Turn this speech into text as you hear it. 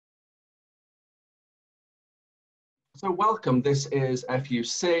So welcome, this is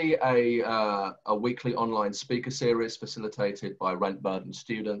FUC, a weekly online speaker series facilitated by rent-burdened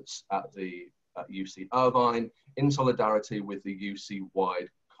students at UC Irvine in solidarity with the UC-wide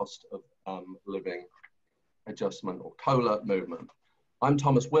cost of living adjustment or COLA movement. I'm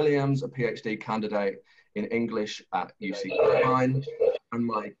Thomas Williams, a PhD candidate in English at UC Irvine, and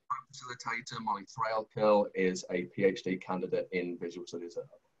my facilitator, Molly Thralekill, is a PhD candidate in visual studies at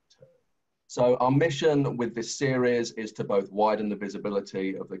So our mission with this series is to both widen the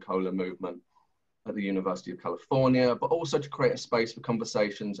visibility of the COLA movement at the University of California, but also to create a space for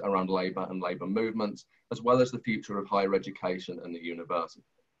conversations around labour and labour movements, as well as the future of higher education and the university.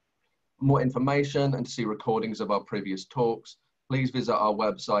 For more information and to see recordings of our previous talks, please visit our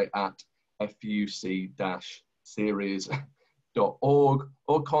website at fuc-series.org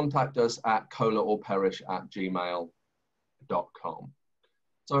or contact us at colaorperish@gmail.com.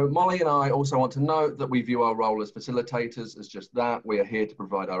 So Molly and I also want to note that we view our role as facilitators as just that. We are here to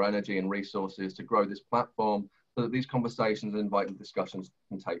provide our energy and resources to grow this platform so that these conversations and invited discussions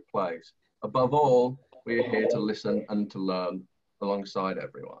can take place. Above all, we are here to listen and to learn alongside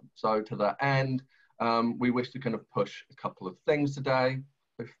everyone. So to that end, we wish to kind of push a couple of things today.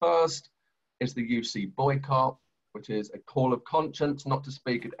 So first is the UC boycott, which is a call of conscience not to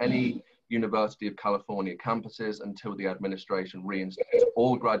speak at any University of California campuses until the administration reinstates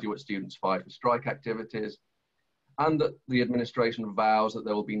all graduate students fired for strike activities, and that the administration vows that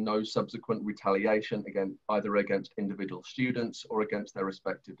there will be no subsequent retaliation either against individual students or against their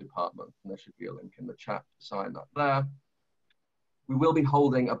respective departments. And there should be a link in the chat to sign that there. We will be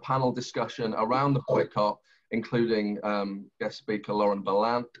holding a panel discussion around the boycott, including guest speaker Lauren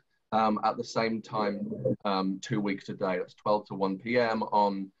Ballant, at the same time 2 weeks today. That's 12 to 1 p.m.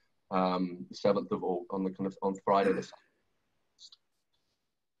 on the 7th of August, on Friday the 7th.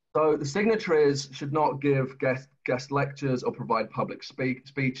 So the signatories should not give guest lectures or provide public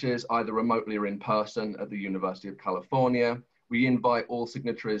speeches, either remotely or in person at the University of California. We invite all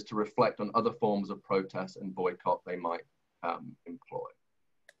signatories to reflect on other forms of protest and boycott they might employ.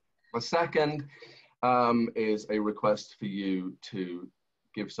 The second is a request for you to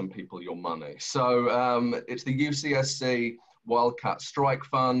give some people your money. So it's the UCSC Wildcat Strike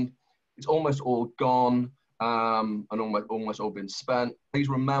Fund. It's almost all gone and almost all been spent. Please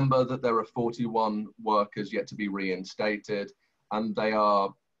remember that there are 41 workers yet to be reinstated, and they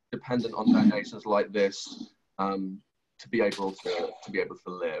are dependent on donations like this to be able to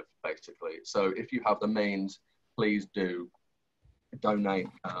live, basically. So if you have the means, please do donate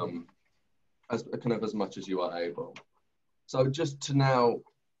as much as you are able. So just to now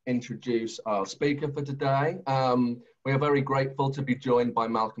introduce our speaker for today. We are very grateful to be joined by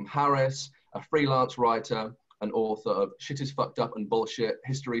Malcolm Harris, a freelance writer and author of Shit is Fucked Up and Bullshit,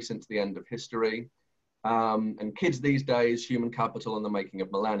 History Since the End of History, and Kids These Days, Human Capital and the Making of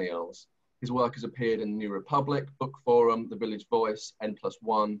Millennials. His work has appeared in New Republic, Bookforum, The Village Voice,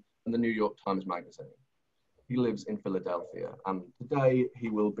 N+1, and the New York Times Magazine. He lives in Philadelphia, and today he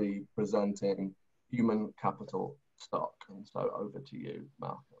will be presenting Human Capital Stock. And so over to you,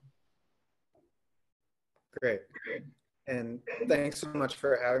 Malcolm. Great. And thanks so much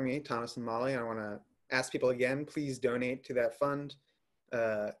for having me, Thomas and Molly. I want to ask people again, please donate to that fund.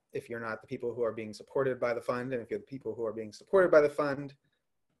 If you're not the people who are being supported by the fund, and if you're the people who are being supported by the fund,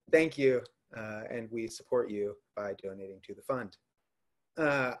 thank you. And we support you by donating to the fund.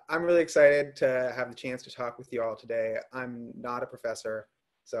 I'm really excited to have the chance to talk with you all today. I'm not a professor,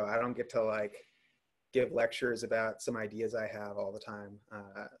 so I don't get to give lectures about some ideas I have all the time.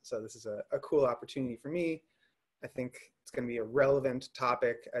 So this is a cool opportunity for me. I think it's going to be a relevant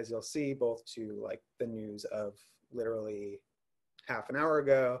topic, as you'll see, both to the news of literally half an hour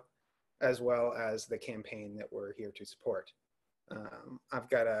ago, as well as the campaign that we're here to support. I've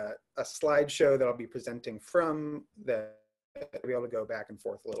got a slideshow that I'll be presenting from that I'll be able to go back and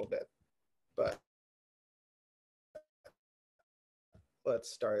forth a little bit, but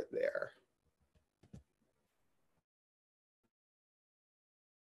let's start there.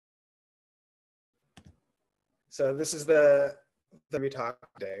 So this is the we talk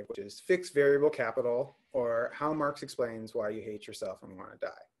today, which is fixed variable capital, or how Marx explains why you hate yourself and want to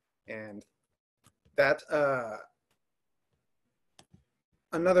die. And that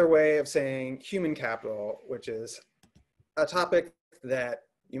another way of saying human capital, which is a topic that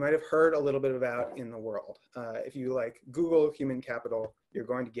you might have heard a little bit about in the world. If you Google human capital, you're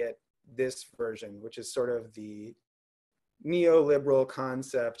going to get this version, which is sort of the neoliberal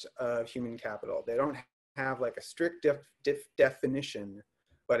concept of human capital. They don't have a strict definition,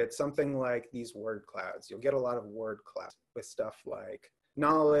 but it's something like these word clouds. You'll get a lot of word clouds with stuff like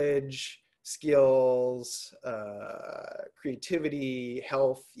knowledge, skills, creativity,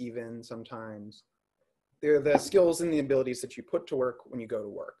 health, even sometimes. They're the skills and the abilities that you put to work when you go to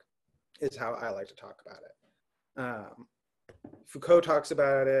work, is how I like to talk about it. Foucault talks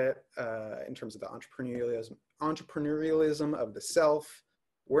about it in terms of the entrepreneurialism of the self.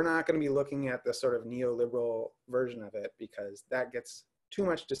 We're not going to be looking at the sort of neoliberal version of it because that gets too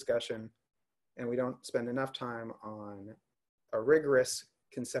much discussion and we don't spend enough time on a rigorous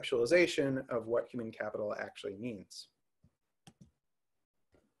conceptualization of what human capital actually means.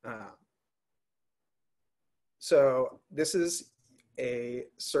 So this is a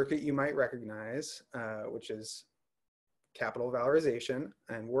circuit you might recognize, which is capital valorization,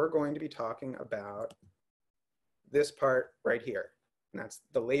 and we're going to be talking about this part right here, and that's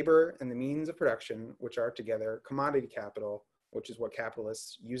the labor and the means of production, which are together commodity capital, which is what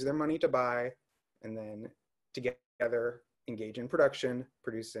capitalists use their money to buy, and then together engage in production,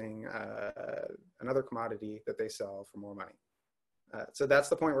 producing another commodity that they sell for more money. So that's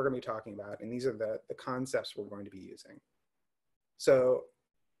the point we're going to be talking about, and these are the concepts we're going to be using. So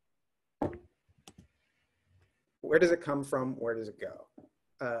where does it come from? Where does it go?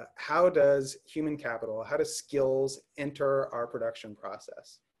 How does human capital, how does skills enter our production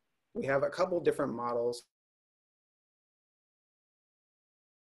process? We have a couple different models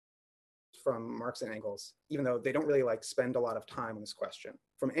from Marx and Engels, even though they don't really like spend a lot of time on this question.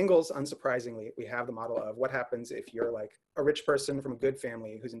 From Engels, unsurprisingly, we have the model of what happens if you're like a rich person from a good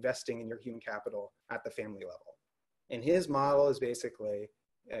family who's investing in your human capital at the family level. And his model is basically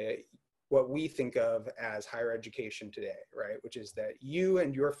what we think of as higher education today, right? Which is that you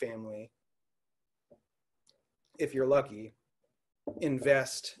and your family, if you're lucky,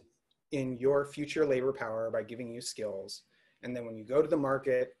 invest in your future labor power by giving you skills. And then when you go to the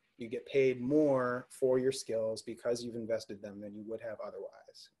market, you get paid more for your skills because you've invested them than you would have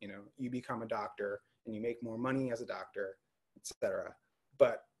otherwise. You know, you become a doctor and you make more money as a doctor, etc.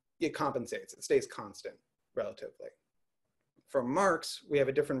 But it compensates, it stays constant relatively. From Marx, we have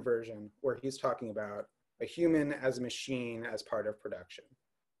a different version where he's talking about a human as a machine as part of production.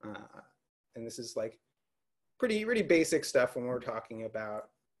 And this is like pretty basic stuff when we're talking about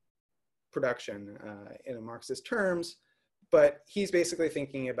production in a Marxist terms, but he's basically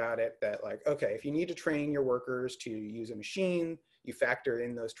thinking about it that like, okay, if you need to train your workers to use a machine, you factor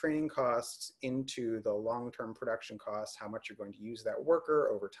in those training costs into the long-term production costs, how much you're going to use that worker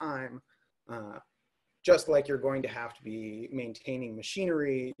over time. Just like you're going to have to be maintaining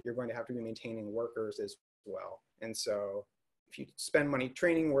machinery, you're going to have to be maintaining workers as well. And so if you spend money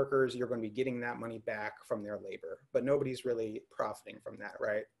training workers, you're going to be getting that money back from their labor, but nobody's really profiting from that,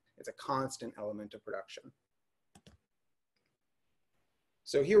 right? It's a constant element of production.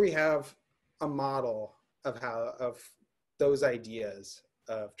 So here we have a model of those ideas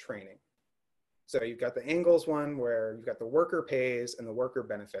of training. So you've got the Engels one where you've got the worker pays and the worker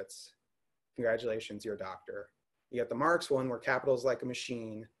benefits. Congratulations, you're a doctor. You got the Marx one where capital is like a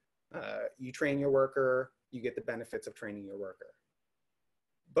machine. You train your worker, you get the benefits of training your worker.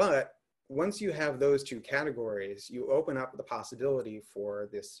 But once you have those two categories, you open up the possibility for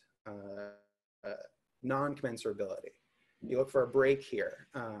this non-commensurability. You look for a break here.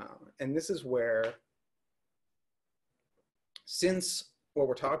 And this is where, since what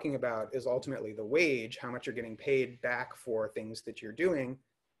we're talking about is ultimately the wage, how much you're getting paid back for things that you're doing,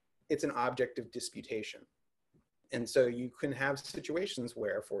 it's an object of disputation. And so you can have situations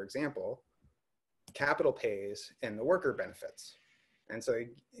where, for example, capital pays and the worker benefits. And so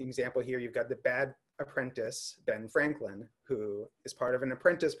example here, you've got the bad apprentice, Ben Franklin, who is part of an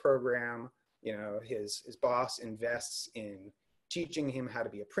apprentice program. You know, his boss invests in teaching him how to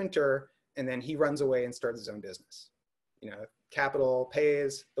be a printer, and then he runs away and starts his own business. You know, capital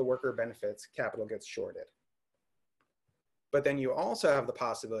pays, the worker benefits, capital gets shorted. But then you also have the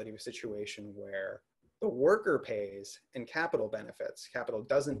possibility of a situation where the worker pays and capital benefits. Capital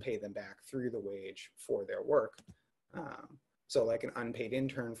doesn't pay them back through the wage for their work. So like an unpaid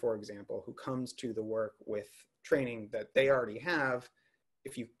intern, for example, who comes to the work with training that they already have,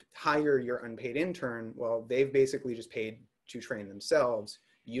 if you hire your unpaid intern, well, they've basically just paid to train themselves.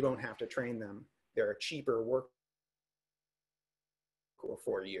 You don't have to train them. They're a cheaper worker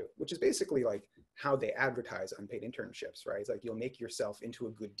for you, which is basically like how they advertise unpaid internships, right? It's like you'll make yourself into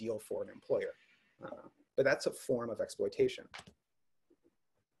a good deal for an employer. But that's a form of exploitation.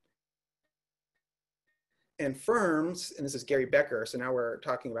 And firms, and this is Gary Becker, so now we're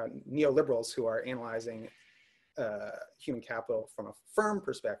talking about neoliberals who are analyzing human capital from a firm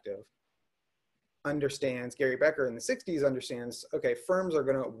perspective, understands, Gary Becker in the 60s understands, okay, firms are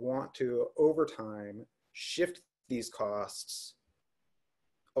gonna want to, over time, shift these costs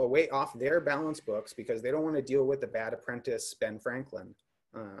away off their balance books because they don't want to deal with the bad apprentice, Ben Franklin.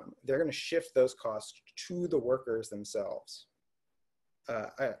 They're going to shift those costs to the workers themselves.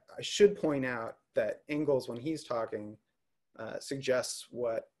 I should point out that Engels, when he's talking, suggests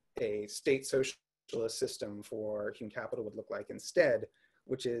what a state socialist system for human capital would look like instead,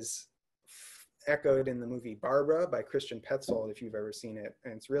 which is echoed in the movie Barbara by Christian Petzold, if you've ever seen it.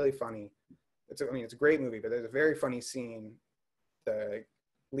 And it's really funny. It's a great movie, but there's a very funny scene. The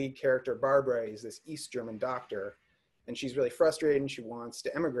lead character, Barbara, is this East German doctor, and she's really frustrated and she wants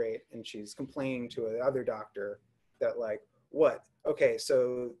to emigrate, and she's complaining to another doctor that, like, what? Okay,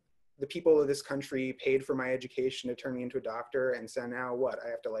 so the people of this country paid for my education to turn me into a doctor, and so now what? I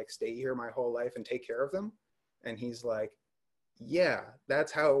have to like stay here my whole life and take care of them? And he's like, yeah,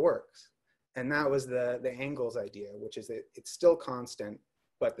 that's how it works. And that was the Engels idea, which is that it's still constant,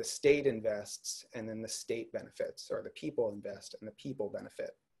 but the state invests and then the state benefits, or the people invest and the people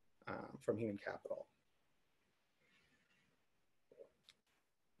benefit from human capital.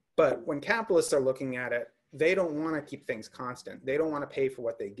 But when capitalists are looking at it, they don't want to keep things constant. They don't want to pay for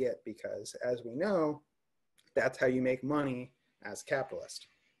what they get because, as we know, that's how you make money as a capitalist.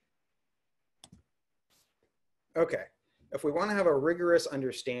 Okay, if we want to have a rigorous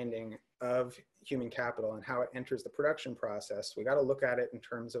understanding of human capital and how it enters the production process, we got to look at it in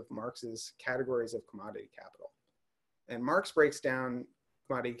terms of Marx's categories of commodity capital. And Marx breaks down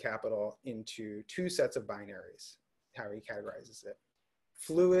commodity capital into two sets of binaries, how he categorizes it: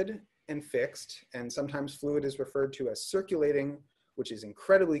 fluid and fixed. And sometimes fluid is referred to as circulating, which is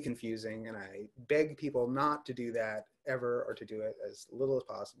incredibly confusing. And I beg people not to do that ever, or to do it as little as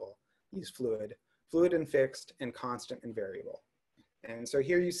possible. Use fluid and fixed, and constant and variable. And so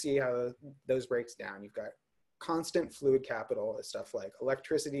here you see how those breaks down. You've got constant fluid capital is stuff like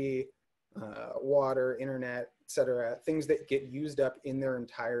electricity, water, internet, etc., things that get used up in their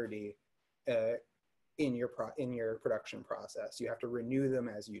entirety in your production process. You have to renew them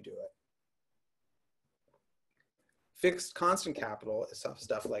as you do it. Fixed constant capital is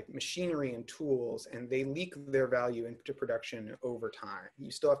stuff like machinery and tools, and they leak their value into production over time.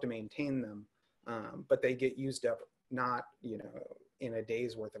 You still have to maintain them, but they get used up not, in a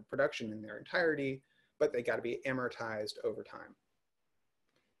day's worth of production in their entirety, but they got to be amortized over time.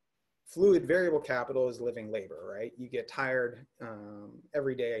 Fluid variable capital is living labor, right? You get tired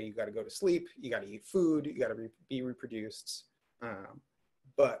every day. You got to go to sleep. You got to eat food. You got to be reproduced.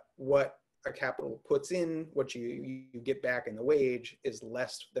 But what a capital puts in, what you get back in the wage, is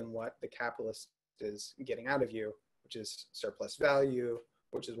less than what the capitalist is getting out of you, which is surplus value,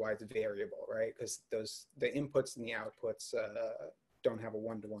 which is why it's variable, right? Because the inputs and the outputs don't have a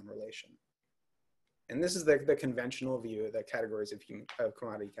one-to-one relation. And this is the conventional view of the categories of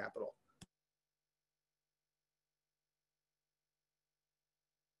commodity capital.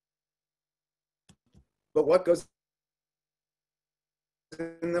 But what goes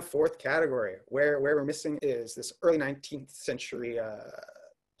in the fourth category, where we're missing, is this early 19th century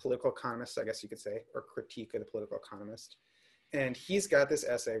political economist, I guess you could say, or critique of the political economist. And he's got this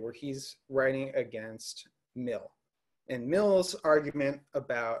essay where he's writing against Mill. And Mill's argument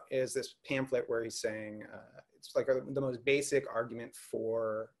is this pamphlet where he's saying, it's like the most basic argument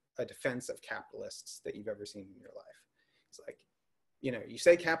for a defense of capitalists that you've ever seen in your life. It's like, you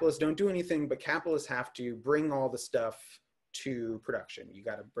say capitalists don't do anything, but capitalists have to bring all the stuff to production. You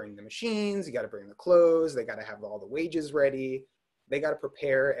got to bring the machines, you got to bring the clothes, they got to have all the wages ready, they got to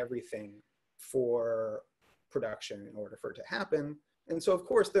prepare everything for production in order for it to happen. And so of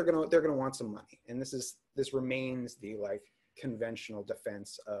course they're gonna want some money. And this remains the conventional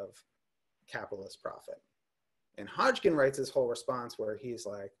defense of capitalist profit. And Hodgkin writes this whole response where he's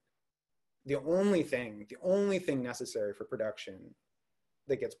like, the only thing necessary for production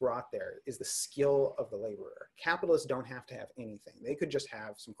that gets brought there is the skill of the laborer. Capitalists don't have to have anything. They could just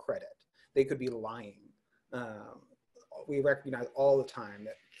have some credit. They could be lying. We recognize all the time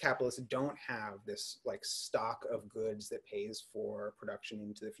that capitalists don't have this stock of goods that pays for production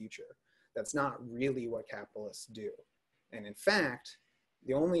into the future. That's not really what capitalists do. And in fact,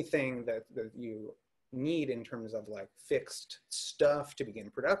 the only thing that you need in terms of fixed stuff to begin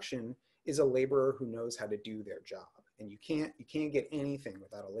production is a laborer who knows how to do their job. And you can't get anything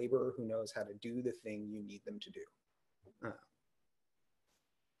without a laborer who knows how to do the thing you need them to do.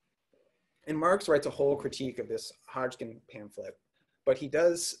 And Marx writes a whole critique of this Hodgkin pamphlet, but he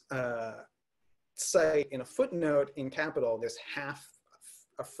does cite in a footnote in Capital this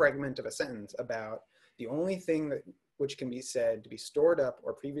a fragment of a sentence about the only thing which can be said to be stored up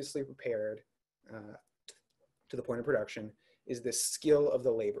or previously prepared to the point of production is the skill of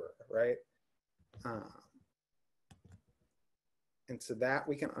the laborer, right? And so that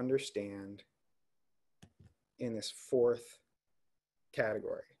we can understand in this fourth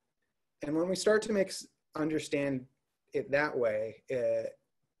category. And when we start to understand it that way,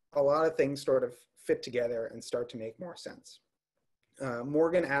 a lot of things sort of fit together and start to make more sense.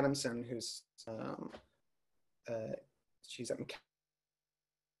 Morgan Adamson, who's she's at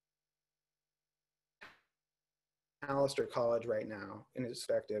Allister College right now, in his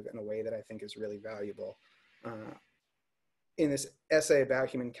perspective, in a way that I think is really valuable. In this essay about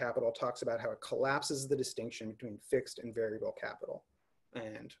human capital, talks about how it collapses the distinction between fixed and variable capital.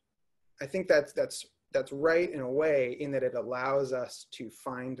 And I think that's right in a way, in that it allows us to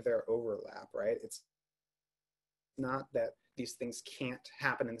find their overlap, right? It's not that these things can't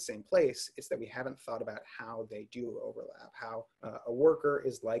happen in the same place, it's that we haven't thought about how they do overlap, how a worker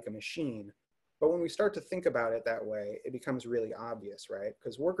is like a machine. But when we start to think about it that way, it becomes really obvious, right?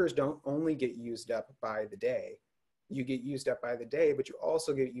 Because workers don't only get used up by the day. You get used up by the day, but you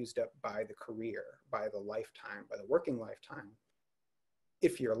also get used up by the career, by the lifetime, by the working lifetime,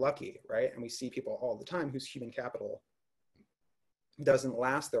 if you're lucky, right? And we see people all the time whose human capital doesn't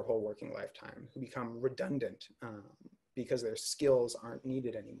last their whole working lifetime, who become redundant because their skills aren't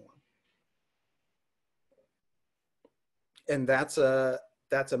needed anymore. And that's a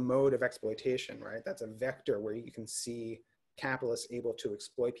mode of exploitation, right? That's a vector where you can see capitalists able to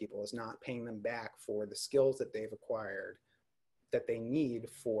exploit people as not paying them back for the skills that they've acquired, that they need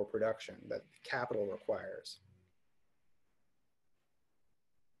for production, that capital requires.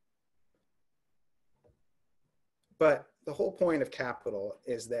 But the whole point of capital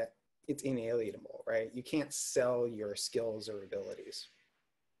is that it's inalienable, right? You can't sell your skills or abilities.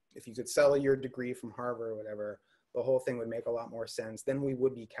 If you could sell your degree from Harvard or whatever, the whole thing would make a lot more sense. Then we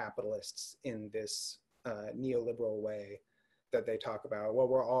would be capitalists in this neoliberal way that they talk about. Well,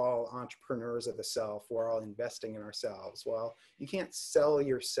 we're all entrepreneurs of the self. We're all investing in ourselves. Well, you can't sell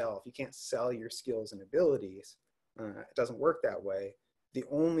yourself. You can't sell your skills and abilities. It doesn't work that way. The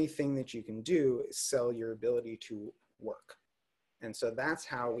only thing that you can do is sell your ability to work. And so that's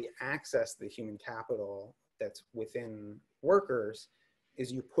how we access the human capital that's within workers,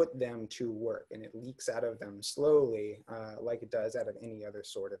 is you put them to work, and it leaks out of them slowly, like it does out of any other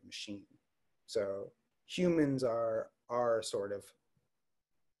sort of machine. So humans are our sort of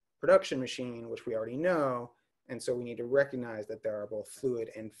production machine, which we already know. And so we need to recognize that there are both fluid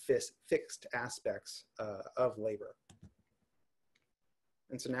and fixed aspects of labor.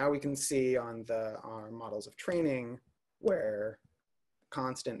 And so now we can see on our models of training, where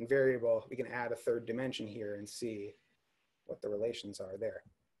constant and variable, we can add a third dimension here and see what the relations are there.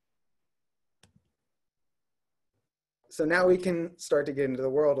 So now we can start to get into the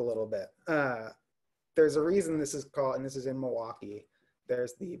world a little bit. There's a reason this is called, and this is in Milwaukee,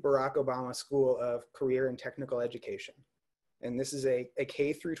 there's the Barack Obama School of Career and Technical Education. And this is a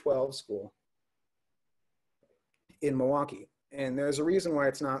K through 12 school in Milwaukee. And there's a reason why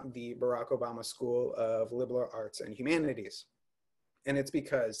it's not the Barack Obama School of Liberal Arts and Humanities. And it's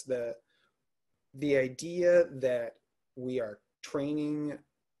because the idea that we are training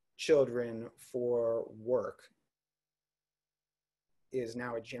children for work is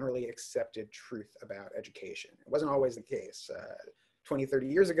now a generally accepted truth about education. It wasn't always the case. 20, 30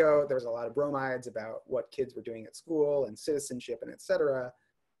 years ago, there was a lot of bromides about what kids were doing at school and citizenship and et cetera.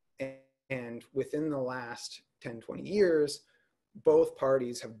 And within the last 10, 20 years, both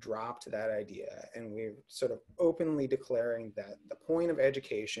parties have dropped that idea, and we're sort of openly declaring that the point of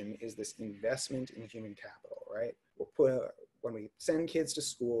education is this investment in human capital, right? When we send kids to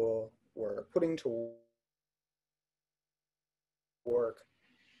school, we're putting to work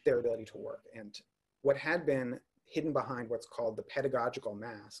their ability to work. And what had been hidden behind what's called the pedagogical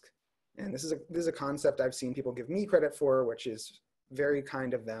mask, and this is a concept I've seen people give me credit for, which is very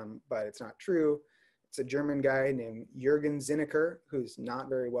kind of them, but it's not true. It's a German guy named Jürgen Zinnecker, who's not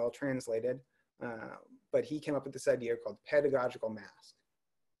very well translated, but he came up with this idea called pedagogical mask.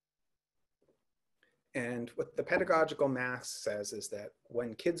 And what the pedagogical mask says is that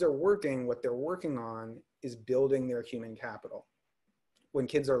when kids are working, what they're working on is building their human capital. When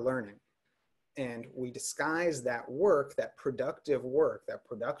kids are learning. And we disguise that work, that productive work, that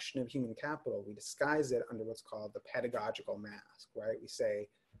production of human capital, we disguise it under what's called the pedagogical mask, right? We say,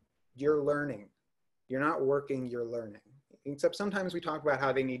 you're learning. You're not working, you're learning. Except sometimes we talk about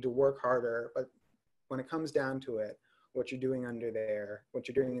how they need to work harder, but when it comes down to it, what you're doing under there, what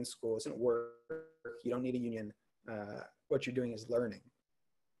you're doing in school isn't work. You don't need a union. What you're doing is learning.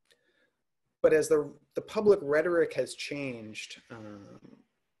 But as the public rhetoric has changed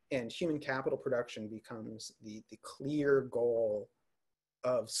and human capital production becomes the clear goal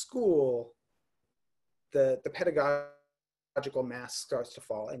of school, the pedagogical logical mask starts to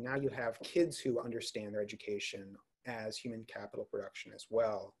fall, and now you have kids who understand their education as human capital production as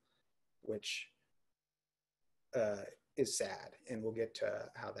well, which is sad. And we'll get to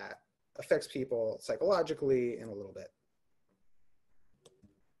how that affects people psychologically in a little bit.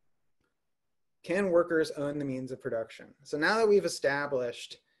 Can workers own the means of production? So now that we've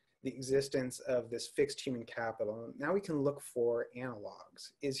established the existence of this fixed human capital, now we can look for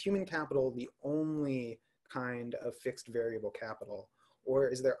analogs. Is human capital the only kind of fixed variable capital, or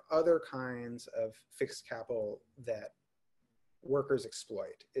is there other kinds of fixed capital that workers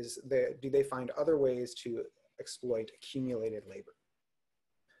exploit? Do they find other ways to exploit accumulated labor?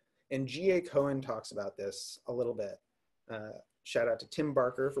 And G.A. Cohen talks about this a little bit. Shout out to Tim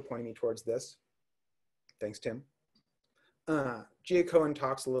Barker for pointing me towards this. Thanks, Tim. G.A. Cohen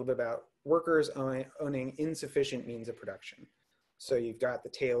talks a little bit about workers owning insufficient means of production. So you've got the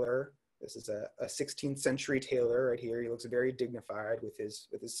tailor. This is a 16th century tailor right here. He looks very dignified with his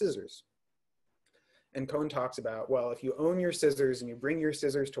scissors. And Cohen talks about, well, if you own your scissors and you bring your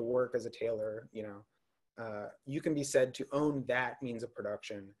scissors to work as a tailor, you can be said to own that means of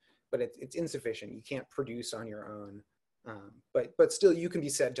production, but it's insufficient. You can't produce on your own. But still, you can be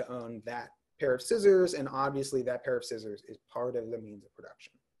said to own that pair of scissors, and obviously that pair of scissors is part of the means of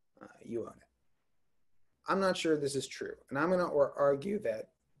production. You own it. I'm not sure this is true, and I'm going to argue that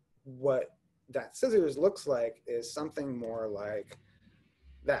what that scissors looks like is something more like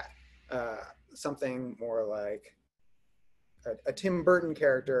that, something more like a Tim Burton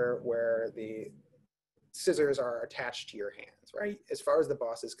character where the scissors are attached to your hands, right? As far as the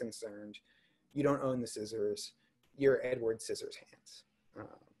boss is concerned, you don't own the scissors, you're Edward Scissorhands.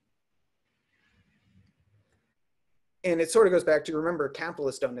 And it sort of goes back to, remember,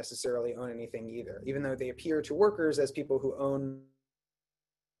 capitalists don't necessarily own anything either. Even though they appear to workers as people who own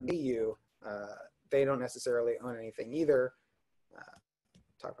you, they don't necessarily own anything either.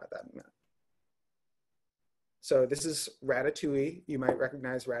 Talk about that in a minute. So this is Ratatouille. You might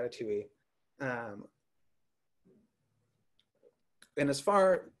recognize Ratatouille. And as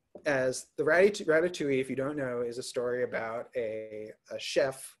far as the Ratatouille, if you don't know, is a story about a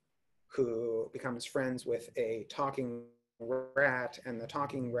chef who becomes friends with a talking rat, and the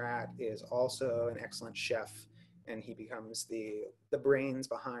talking rat is also an excellent chef, and he becomes the brains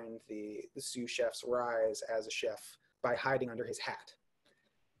behind the sous chef's rise as a chef by hiding under his hat.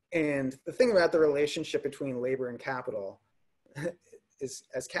 And the thing about the relationship between labor and capital is,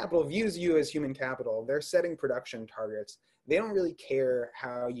 as capital views you as human capital, they're setting production targets. They don't really care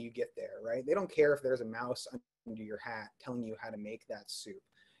how you get there, right? They don't care if there's a mouse under your hat telling you how to make that soup.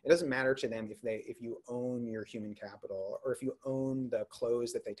 It doesn't matter to them if you own your human capital, or if you own the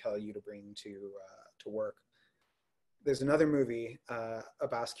clothes that they tell you to bring to work. There's another movie,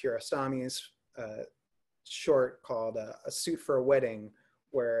 Abbas Kiarostami's short called A Suit for a Wedding,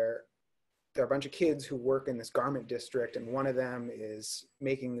 where there are a bunch of kids who work in this garment district, and one of them is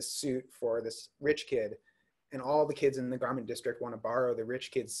making the suit for this rich kid, and all the kids in the garment district want to borrow the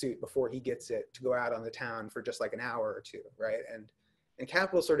rich kid's suit before he gets it to go out on the town for just like an hour or two, right? And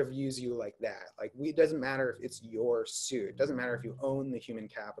capital sort of views you like that. Like, it doesn't matter if it's your suit. It doesn't matter if you own the human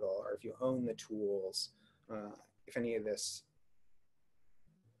capital or if you own the tools, if any of this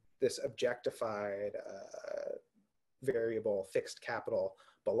objectified variable fixed capital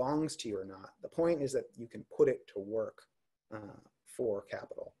belongs to you or not. The point is that you can put it to work for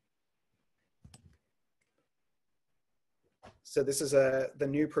capital. So this is the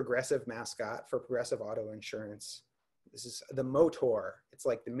new Progressive mascot for Progressive Auto Insurance. This is the Motor. It's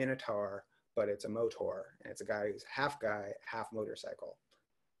like the Minotaur, but it's a motor. And it's a guy who's half guy, half motorcycle.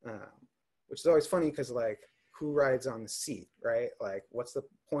 Which is always funny because, like, who rides on the seat, right? Like, what's the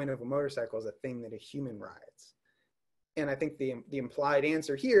point of a motorcycle is a thing that a human rides. And I think the implied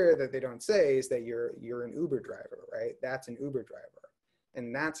answer here that they don't say is that you're an Uber driver, right? That's an Uber driver.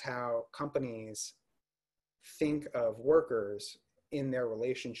 And that's how companies think of workers in their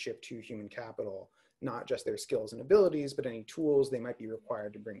relationship to human capital, not just their skills and abilities, but any tools they might be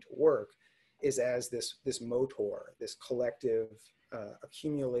required to bring to work, is as this motor, this collective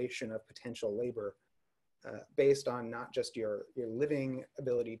accumulation of potential labor based on not just your living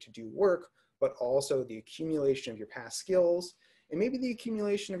ability to do work, but also the accumulation of your past skills and maybe the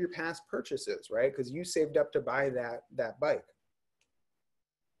accumulation of your past purchases, right? Because you saved up to buy that bike.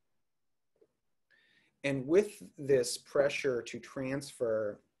 And with this pressure to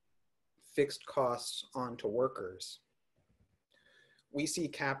transfer fixed costs onto workers, we see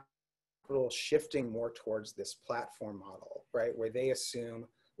capital shifting more towards this platform model, right? Where they assume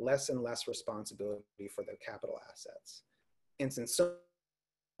less and less responsibility for their capital assets. And since so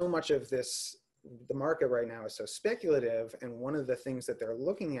much of this the market right now is so speculative, and one of the things that they're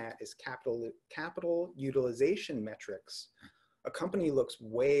looking at is capital utilization metrics. A company looks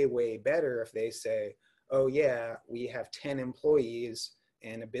way, way better if they say, oh yeah, we have 10 employees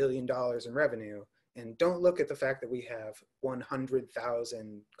and $1 billion in revenue, and don't look at the fact that we have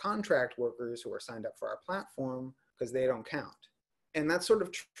 100,000 contract workers who are signed up for our platform, because they don't count. And that's sort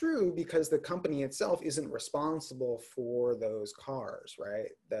of true because the company itself isn't responsible for those cars, right?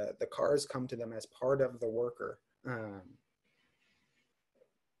 The cars come to them as part of the worker.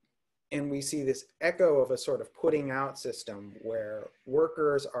 And we see this echo of a sort of putting out system where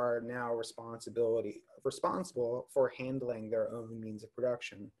workers are now responsible for handling their own means of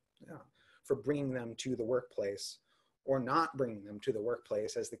production, for bringing them to the workplace or not bringing them to the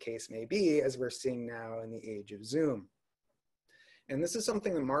workplace, as the case may be, as we're seeing now in the age of Zoom. And this is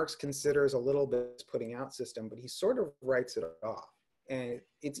something that Marx considers a little bit putting out system, but he sort of writes it off. And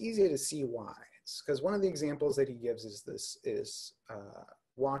it's easy to see why. It's because one of the examples that he gives is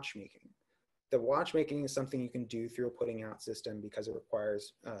watchmaking. The watchmaking is something you can do through a putting out system because it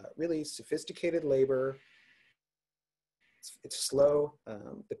requires really sophisticated labor. It's slow.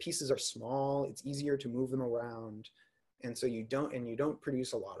 The pieces are small. It's easier to move them around, and so you don't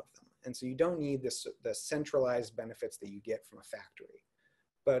produce a lot of them. And so you don't need the centralized benefits that you get from a factory.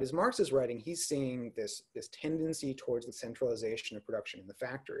 But as Marx is writing, he's seeing this tendency towards the centralization of production in the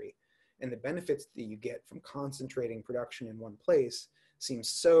factory. And the benefits that you get from concentrating production in one place seems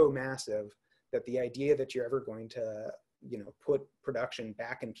so massive that the idea that you're ever going to, put production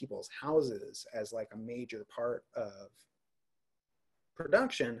back in people's houses as like a major part of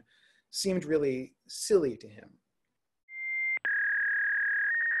production seemed really silly to him.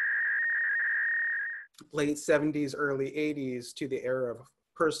 Late 70s, early 80s to the era of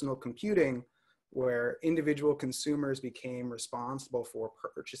personal computing, where individual consumers became responsible for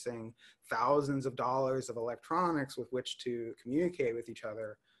purchasing thousands of dollars of electronics with which to communicate with each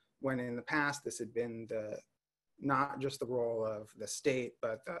other, when in the past this had been not just the role of the state,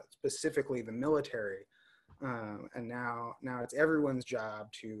 but specifically the military. And now it's everyone's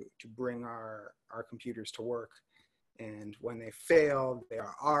job to bring our computers to work. And when they fail, they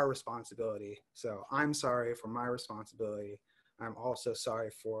are our responsibility. So I'm sorry for my responsibility. I'm also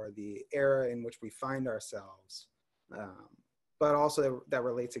sorry for the era in which we find ourselves. But also that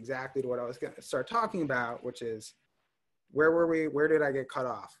relates exactly to what I was going to start talking about, which is, where were we? Where did I get cut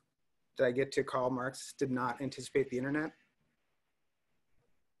off? Did I get to Karl Marx did not anticipate the internet?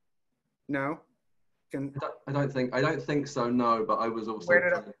 No? I don't think so, no, but I was also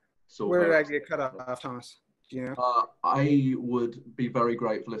where did I get cut off, Thomas? Do you know? I would be very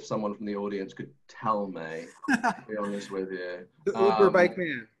grateful if someone from the audience could tell me, to be honest with you. The Uber bike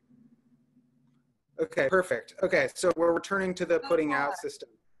man. Okay, perfect. Okay, so we're returning to the putting out system.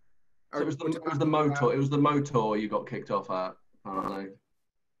 So it was the motor you got kicked off at, apparently.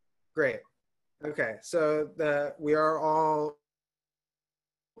 Great. Okay, so we are all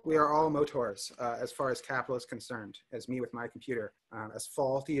motors as far as capital is concerned, as me with my computer, as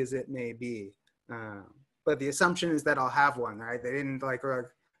faulty as it may be. But the assumption is that I'll have one, right? They didn't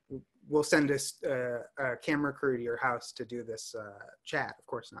we'll send a camera crew to your house to do this chat. Of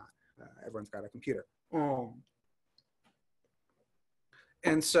course not. Everyone's got a computer.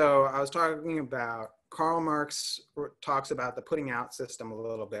 And so I was talking about, Karl Marx talks about the putting out system a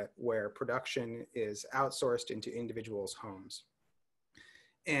little bit, where production is outsourced into individuals' homes.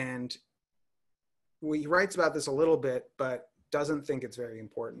 And he writes about this a little bit, but doesn't think it's very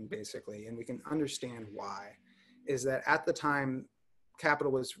important, basically. And we can understand why. Is that at the time,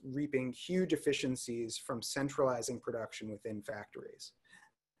 capital was reaping huge efficiencies from centralizing production within factories.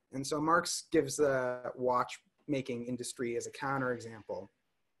 And so Marx gives the watchmaking industry as a counterexample,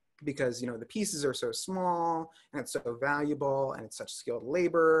 because the pieces are so small and it's so valuable and it's such skilled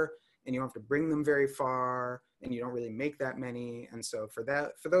labor, and you don't have to bring them very far, and you don't really make that many. And so for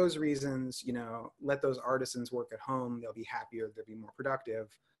those reasons, let those artisans work at home. They'll be happier, they'll be more productive.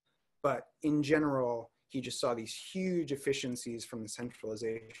 But in general, he just saw these huge efficiencies from the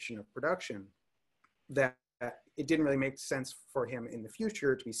centralization of production that it didn't really make sense for him in the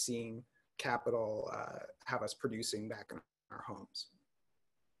future to be seeing capital have us producing back in our homes.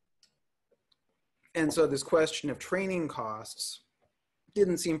 And so this question of training costs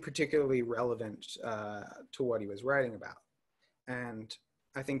didn't seem particularly relevant to what he was writing about. And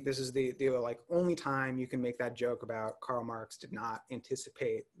I think this is the only time you can make that joke about Karl Marx did not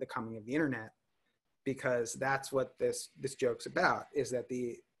anticipate the coming of the internet, because that's what this joke's about, is that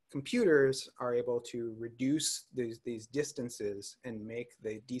the computers are able to reduce these distances and make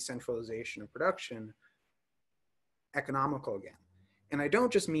the decentralization of production economical again. And I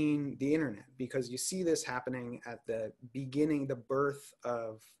don't just mean the internet, because you see this happening at the beginning, the birth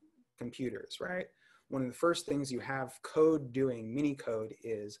of computers, right? One of the first things you have code doing, mini code,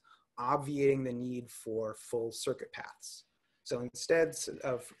 is obviating the need for full circuit paths. So instead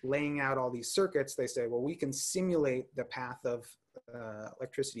of laying out all these circuits, they say, well, we can simulate the path of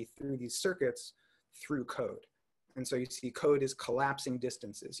electricity through these circuits through code. And so you see code is collapsing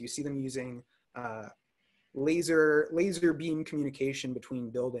distances. You see them using laser beam communication between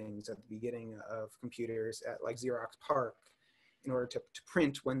buildings at the beginning of computers at like Xerox PARC in order to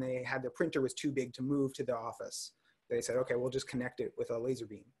print when they had their printer was too big to move to the office. They said, okay, we'll just connect it with a laser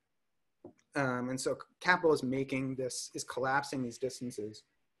beam. And so capital is making this, is collapsing these distances,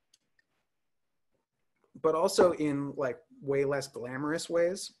 but also in like way less glamorous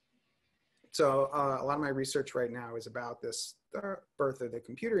ways. So a lot of my research right now is about this birth of the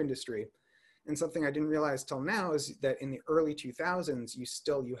computer industry. And something I didn't realize till now is that in the early 2000s,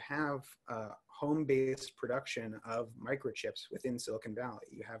 you have home-based production of microchips within Silicon Valley.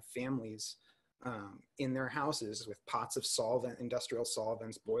 You have families in their houses with pots of solvent, industrial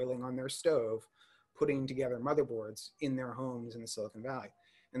solvents boiling on their stove, putting together motherboards in their homes in the Silicon Valley.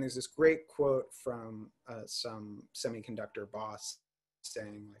 And there's this great quote from some semiconductor boss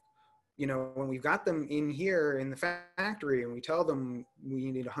saying, like, you know, when we've got them in here in the factory and we tell them we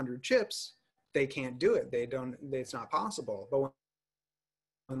need 100 chips, they can't do it. It's not possible. But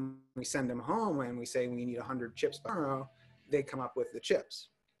when we send them home and we say we need 100 chips tomorrow, they come up with the chips.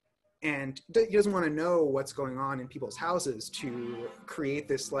 And he doesn't want to know what's going on in people's houses to create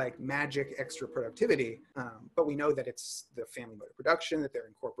this like magic extra productivity. But we know that it's the family mode of production, that they're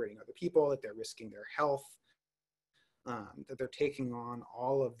incorporating other people, that they're risking their health, that they're taking on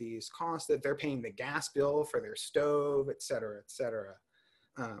all of these costs, that they're paying the gas bill for their stove, et cetera, et cetera.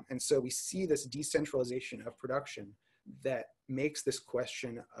 And so we see this decentralization of production that makes this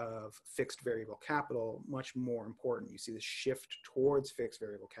question of fixed variable capital much more important. You see this shift towards fixed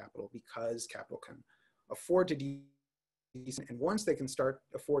variable capital because capital can afford to and once they can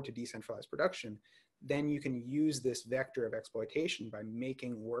afford to decentralize production, then you can use this vector of exploitation by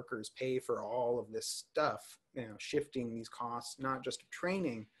making workers pay for all of this stuff, you know, shifting these costs, not just of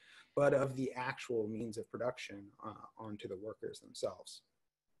training, but of the actual means of production onto the workers themselves.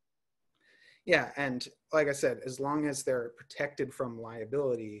 Yeah, and like I said, as long as they're protected from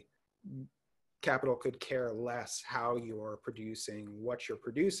liability, capital could care less how you're producing, what you're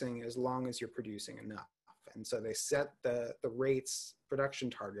producing, as long as you're producing enough. And so they set the rates, production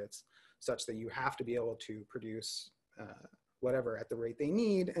targets, such that you have to be able to produce whatever at the rate they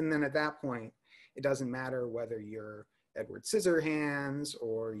need. And then at that point, it doesn't matter whether you're Edward Scissorhands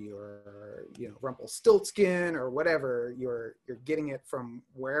or you're, you know, Rumpelstiltskin or whatever, you're getting it from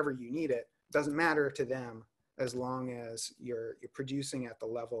wherever you need it. Doesn't matter to them as long as you're producing at the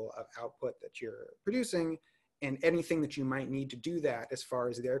level of output that you're producing, and anything that you might need to do that, as far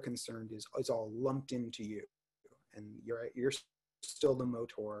as they're concerned, is all lumped into you. And you're still the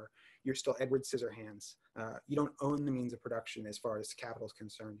motor, you're still Edward Scissorhands. You don't own the means of production as far as capital is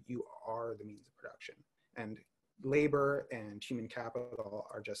concerned. You are the means of production. And labor and human capital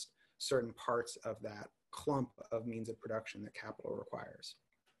are just certain parts of that clump of means of production that capital requires.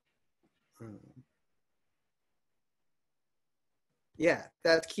 Yeah,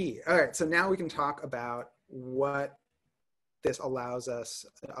 that's key. All right, so now we can talk about what this allows us,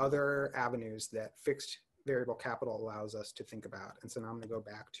 other avenues that fixed variable capital allows us to think about. And so now I'm going to go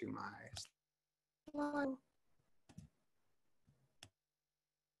back to my slide.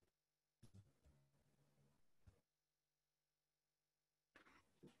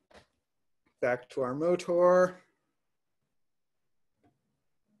 Back to our motor.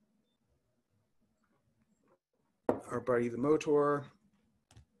 Our buddy the motor.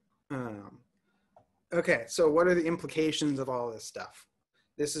 Okay, so what are the implications of all this stuff?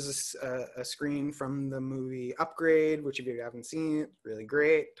 This is a screen from the movie Upgrade, which if you haven't seen it, really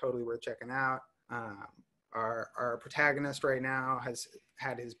great, totally worth checking out. Our protagonist right now has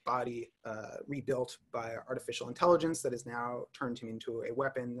had his body rebuilt by artificial intelligence that has now turned him into a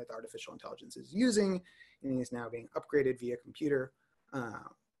weapon that the artificial intelligence is using, and he's now being upgraded via computer.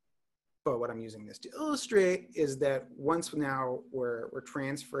 But what I'm using this to illustrate is that once now we're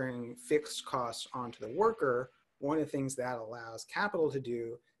transferring fixed costs onto the worker, one of the things that allows capital to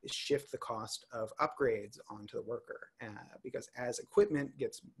do is shift the cost of upgrades onto the worker. Because as equipment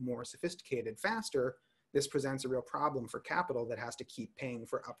gets more sophisticated faster, this presents a real problem for capital that has to keep paying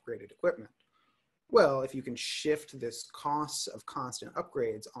for upgraded equipment. Well, if you can shift this cost of constant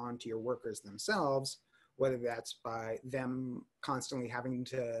upgrades onto your workers themselves, whether that's by them constantly having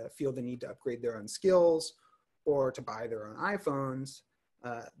to feel the need to upgrade their own skills, or to buy their own iPhones,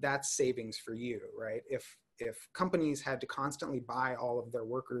 that's savings for you, right? If companies had to constantly buy all of their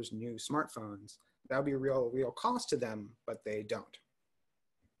workers new smartphones, that would be a real cost to them, but they don't.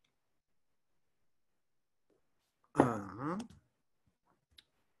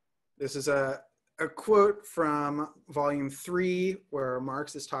 This is a quote from volume 3, where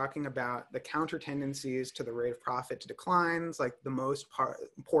Marx is talking about the counter tendencies to the rate of profit to declines, like the most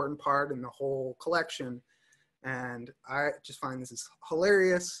important part in the whole collection. And I just find this is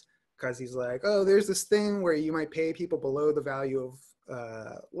hilarious, because he's like, oh, there's this thing where you might pay people below the value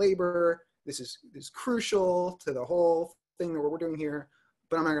of labor. This is crucial to the whole thing that we're doing here,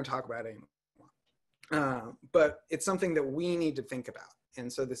 but I'm not going to talk about it anymore. But it's something that we need to think about.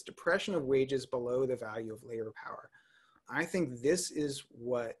 And so this depression of wages below the value of labor power, I think this is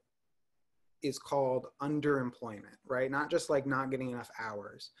what is called underemployment, right? Not just like not getting enough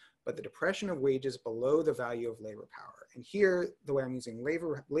hours, but the depression of wages below the value of labor power. And here, the way I'm using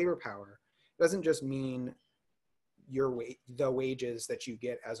labor power doesn't just mean the wages that you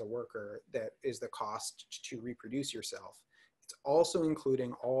get as a worker that is the cost to reproduce yourself. It's also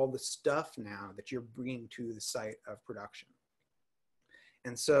including all the stuff now that you're bringing to the site of production.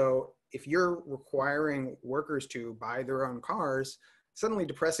 And so if you're requiring workers to buy their own cars, suddenly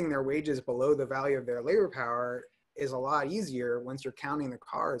depressing their wages below the value of their labor power is a lot easier once you're counting the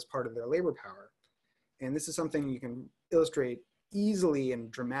car as part of their labor power. And this is something you can illustrate easily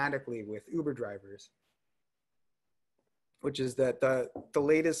and dramatically with Uber drivers, which is that the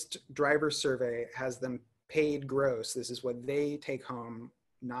latest driver survey has them paid gross. This is what they take home,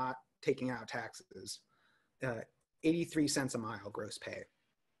 not taking out taxes. 83 cents a mile gross pay.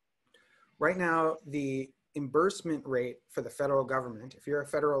 Right now, the reimbursement rate for the federal government, if you're a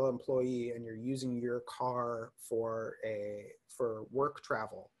federal employee and you're using your car for work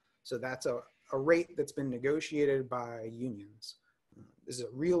travel, so that's a rate that's been negotiated by unions. This is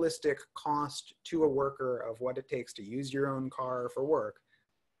a realistic cost to a worker of what it takes to use your own car for work,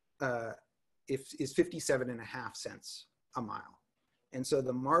 is 57.5 cents a mile. And so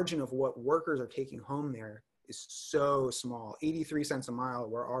the margin of what workers are taking home there is so small. 83 cents a mile,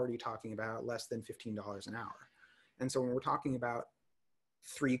 we're already talking about less than $15 an hour. And so when we're talking about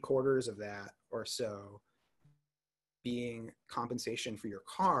 3/4 of that or so being compensation for your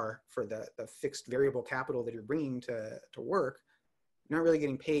car, for the fixed variable capital that you're bringing to work, you're not really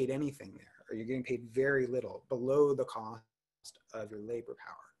getting paid anything there, or you're getting paid very little, below the cost of your labor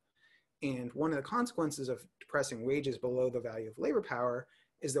power. And one of the consequences of depressing wages below the value of labor power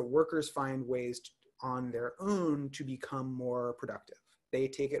is that workers find ways on their own to become more productive. They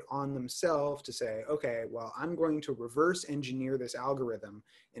take it on themselves to say, okay, well, I'm going to reverse engineer this algorithm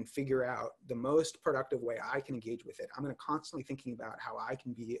and figure out the most productive way I can engage with it. I'm going to constantly thinking about how I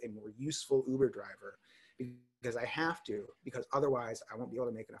can be a more useful Uber driver, because I have to, because otherwise I won't be able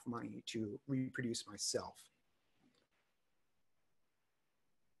to make enough money to reproduce myself.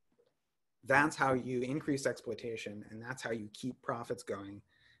 That's how you increase exploitation, and that's how you keep profits going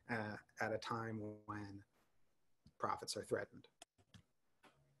at a time when profits are threatened.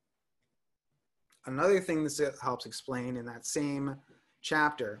 Another thing this helps explain in that same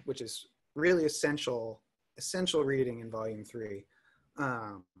chapter, which is really essential reading in volume 3,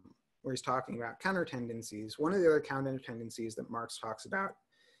 where he's talking about counter tendencies. One of the other counter tendencies that Marx talks about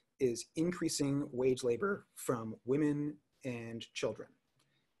is increasing wage labor from women and children.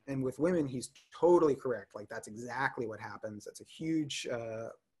 And with women, he's totally correct. Like, that's exactly what happens. That's a huge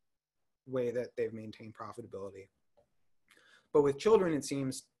way that they've maintained profitability. But with children, it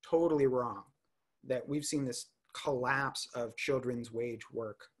seems totally wrong, that we've seen this collapse of children's wage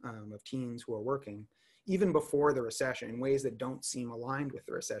work, of teens who are working, even before the recession, in ways that don't seem aligned with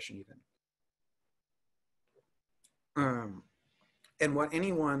the recession even. And what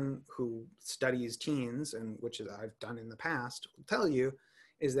anyone who studies teens, and which I've done in the past, will tell you,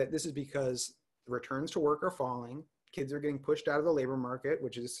 is that this is because the returns to work are falling, kids are getting pushed out of the labor market,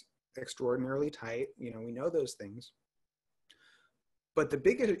 which is extraordinarily tight. You know, we know those things. But the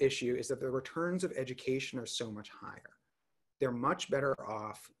bigger issue is that the returns of education are so much higher. They're much better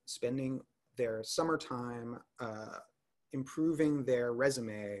off spending their summertime improving their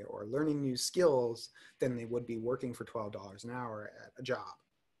resume or learning new skills than they would be working for $12 an hour at a job.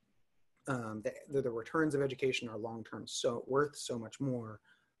 The returns of education are long-term worth so much more,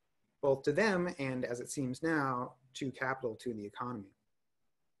 both to them and, as it seems now, to capital, to the economy.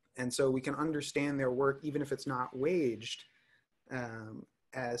 And so we can understand their work, even if it's not waged,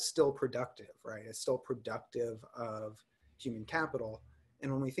 as still productive, right? As still productive of human capital.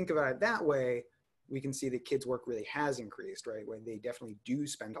 And when we think about it that way, we can see that kids' work really has increased, right? Where they definitely do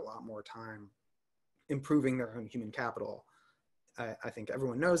spend a lot more time improving their own human capital. I think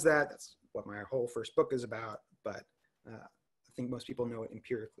everyone knows that. That's what my whole first book is about, but I think most people know it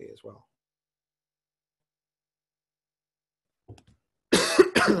empirically as well.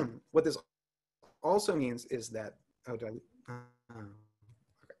 What this also means is that, okay.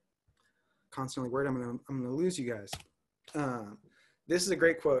 Constantly worried I'm gonna lose you guys. This is a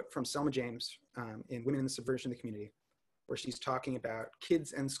great quote from Selma James in Women in the Subversion of the Community, where she's talking about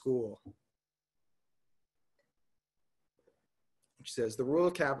kids and school. She says, the rule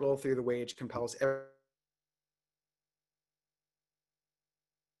of capital through the wage compels every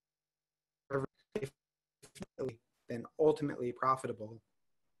then ultimately profitable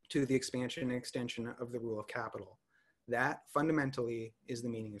to the expansion and extension of the rule of capital. That fundamentally is the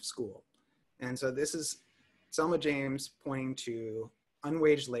meaning of school. And so this is Selma James pointing to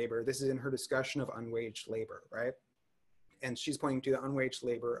unwaged labor. This is in her discussion of unwaged labor, right? And she's pointing to the unwaged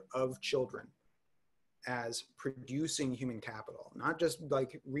labor of children as producing human capital, not just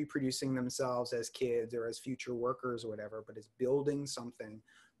like reproducing themselves as kids or as future workers or whatever, but as building something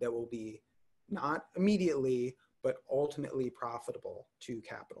that will be not immediately, but ultimately profitable to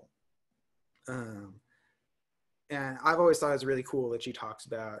capital. And I've always thought it's really cool that she talks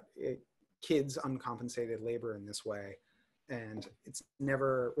about kids' uncompensated labor in this way. And it's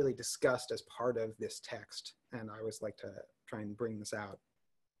never really discussed as part of this text. And I always like to try and bring this out.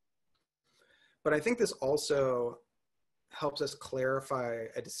 But I think this also helps us clarify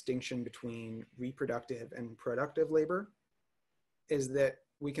a distinction between reproductive and productive labor, is that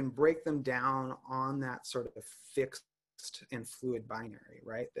we can break them down on that sort of fixed and fluid binary,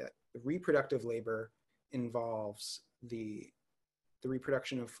 right? That the reproductive labor involves the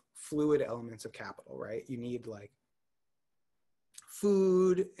reproduction of fluid elements of capital, right? You need like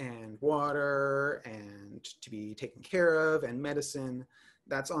food and water and to be taken care of and medicine.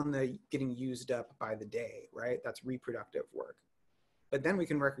 That's on the getting used up by the day, right? That's reproductive work. But then we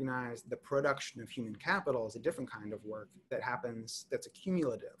can recognize the production of human capital as a different kind of work that happens, that's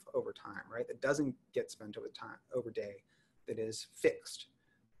accumulative over time, right? That doesn't get spent over day, that is fixed.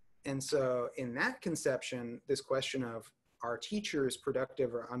 And so in that conception, this question of are teachers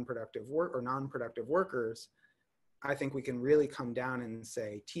productive or unproductive work or non-productive workers, I think we can really come down and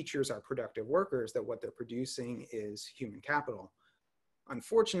say teachers are productive workers, that what they're producing is human capital.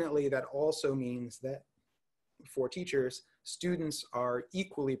 Unfortunately, that also means that for teachers, students are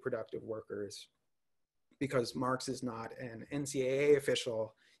equally productive workers, because Marx is not an NCAA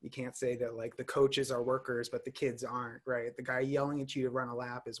official. You can't say that like the coaches are workers, but the kids aren't, right? The guy yelling at you to run a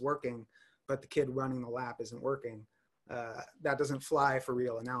lap is working, but the kid running the lap isn't working. That doesn't fly for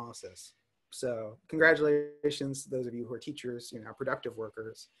real analysis. So congratulations to those of you who are teachers, productive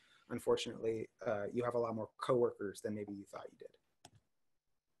workers. Unfortunately, you have a lot more coworkers than maybe you thought you did.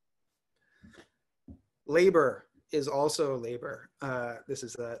 Labor is also labor. This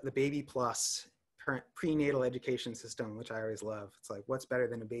is the Baby Plus prenatal education system, which I always love. It's like, what's better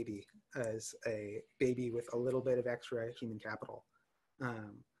than a baby as a baby with a little bit of extra human capital?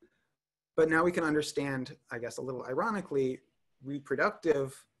 But now we can understand, I guess a little ironically,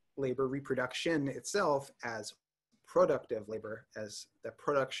 reproductive labor, reproduction itself, as productive labor, as the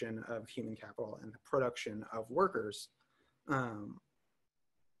production of human capital and the production of workers.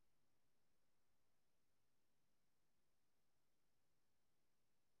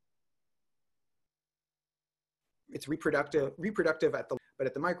 It's reproductive at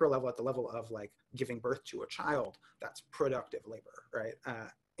the micro level, at the level of like giving birth to a child, that's productive labor, right?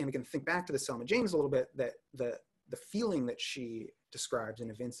 And we can think back to the Selma James a little bit, that the feeling that she describes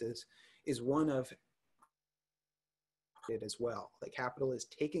and evinces is one of it as well. Like capital is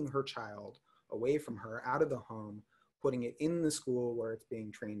taking her child away from her, out of the home, putting it in the school where it's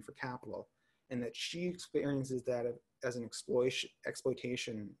being trained for capital. And that she experiences that as an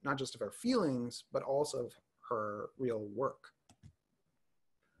exploitation, not just of her feelings, but also of her real work.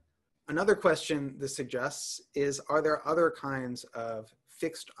 Another question this suggests is, are there other kinds of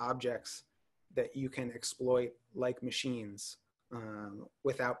fixed objects that you can exploit like machines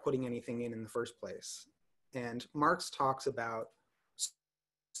without putting anything in the first place? And Marx talks about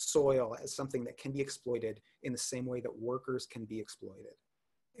soil as something that can be exploited in the same way that workers can be exploited,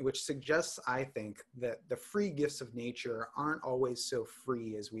 which suggests, I think, that the free gifts of nature aren't always so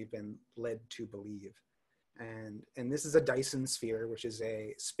free as we've been led to believe. And this is a Dyson sphere, which is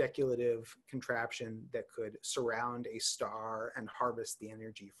a speculative contraption that could surround a star and harvest the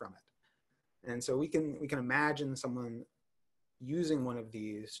energy from it. And so we can imagine someone using one of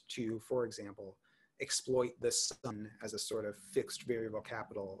these to, for example, exploit the sun as a sort of fixed variable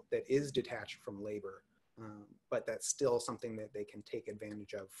capital that is detached from labor, but that's still something that they can take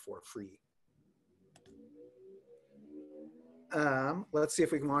advantage of for free. let's see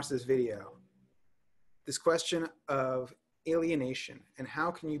if we can watch this video. This question of alienation and how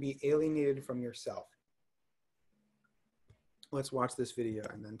can you be alienated from yourself? Let's watch this video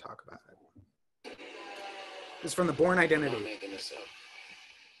and then talk about it. This is from the Born Identity. I'm making this up.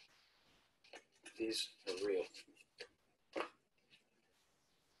 These are real.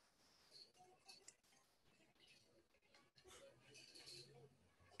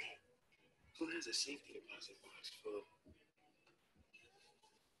 Okay. Who has a safety deposit box full of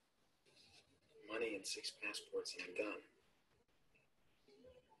money and 6 passports and a gun?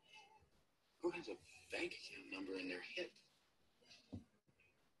 Who has a bank account number in their hip?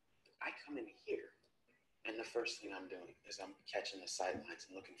 I come in here, and the first thing I'm doing is I'm catching the sidelines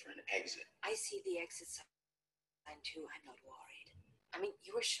and looking for an exit. I see the exit sign too. I'm not worried. I mean,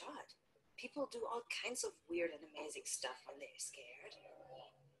 you were shot. People do all kinds of weird and amazing stuff when they're scared.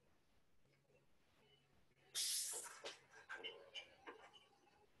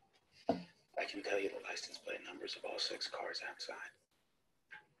 I can tell you the license plate numbers of all 6 cars outside.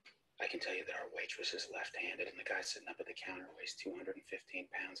 I can tell you that our waitress is left-handed and the guy sitting up at the counter weighs 215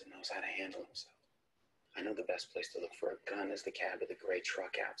 pounds and knows how to handle himself. I know the best place to look for a gun is the cab of the gray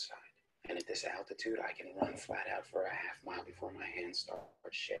truck outside. And at this altitude, I can run flat out for a half mile before my hands start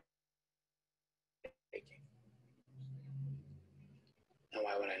shaking. Now,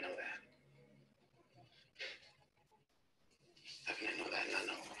 why would I know that? How can I know that and not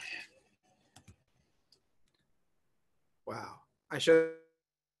know who I am? Wow. I showed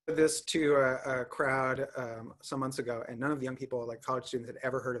this to a crowd some months ago, and none of the young people, like college students, had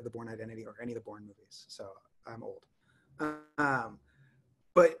ever heard of the Born Identity or any of the Born movies. So I'm old.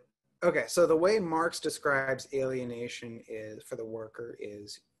 But okay, so the way Marx describes alienation is for the worker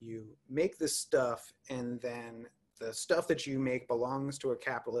is you make this stuff, and then the stuff that you make belongs to a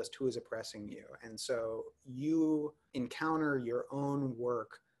capitalist who is oppressing you. And so you encounter your own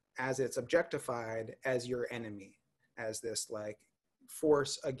work as it's objectified as your enemy, as this like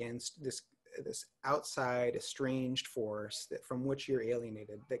force against this outside estranged force that from which you're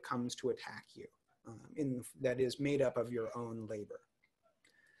alienated that comes to attack you, that is made up of your own labor.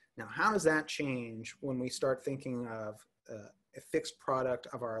 Now, how does that change when we start thinking of a fixed product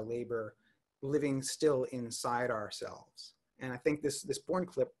of our labor living still inside ourselves? And I think this Born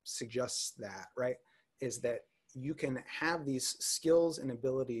clip suggests that, right? Is that you can have these skills and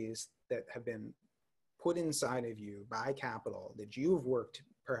abilities that have been put inside of you by capital that you've worked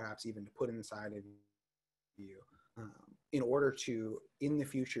perhaps even to put inside of you in order to, in the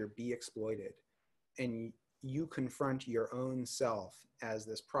future, be exploited. And you confront your own self as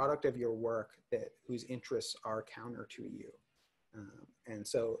this product of your work whose interests are counter to you. And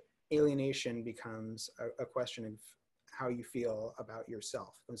so alienation becomes a question of how you feel about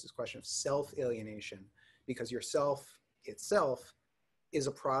yourself. It's this question of self-alienation, because yourself itself is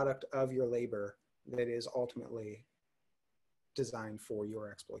a product of your labor that is ultimately designed for your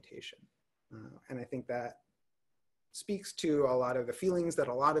exploitation. And I think that speaks to a lot of the feelings that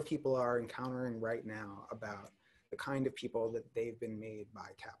a lot of people are encountering right now about the kind of people that they've been made by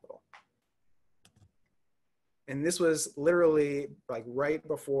capital. And this was literally like right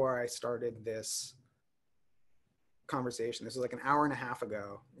before I started this conversation. This was like an hour and a half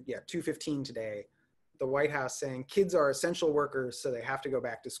ago. Yeah, 2:15 today. The White House saying kids are essential workers, so they have to go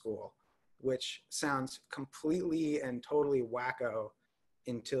back to school, which sounds completely and totally wacko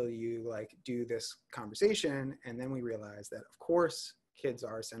until you like do this conversation. And then we realize that of course kids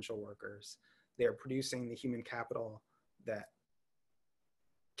are essential workers. They're producing the human capital that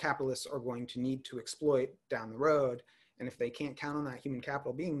capitalists are going to need to exploit down the road. And if they can't count on that human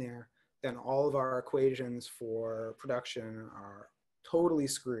capital being there, then all of our equations for production are totally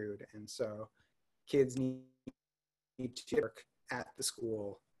screwed. And so kids need to work at the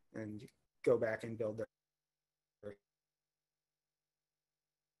school and go back and build their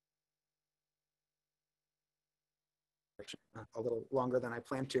a little longer than I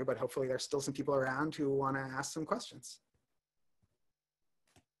planned to, but hopefully there's still some people around who want to ask some questions.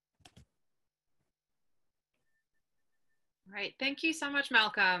 Right. Thank you so much,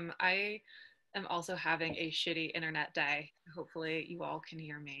 Malcolm. I am also having a shitty internet day. Hopefully you all can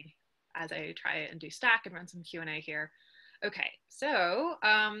hear me as I try and do stack and run some Q&A here. Okay, so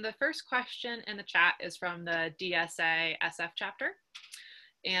the first question in the chat is from the DSA SF chapter.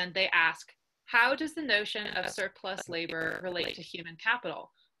 And they ask, how does the notion of surplus labor relate to human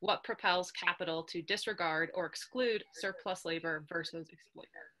capital? What propels capital to disregard or exclude surplus labor versus exploit?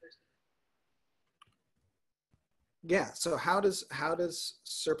 Yeah, so how does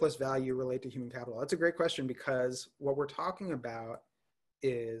surplus value relate to human capital? That's a great question, because what we're talking about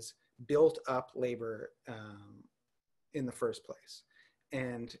is built up labor in the first place.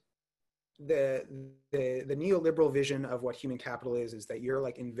 And the neoliberal vision of what human capital is that you're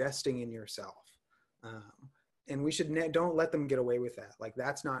like investing in yourself. And we should don't let them get away with that. Like,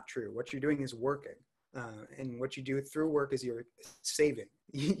 that's not true. What you're doing is working. And what you do through work is you're saving.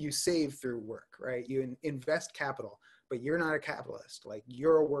 You save through work, right? You invest capital, but you're not a capitalist. Like,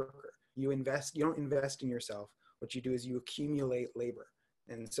 you're a worker. You don't invest in yourself. What you do is you accumulate labor.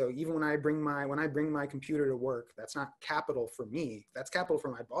 And so even when I bring my computer to work, that's not capital for me. That's capital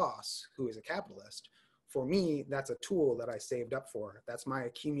for my boss, who is a capitalist. For me, that's a tool that I saved up for. That's my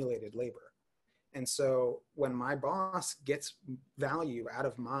accumulated labor. And so when my boss gets value out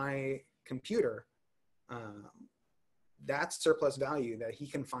of my computer, that's surplus value that he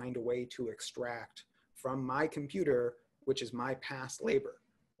can find a way to extract from my computer, which is my past labor,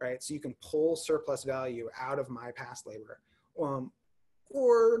 right? So you can pull surplus value out of my past labor,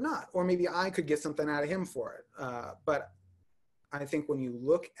 or not, or maybe I could get something out of him for it. But I think when you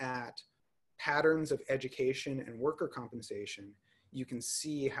look at patterns of education and worker compensation, you can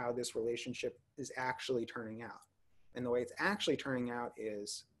see how this relationship is actually turning out. And the way it's actually turning out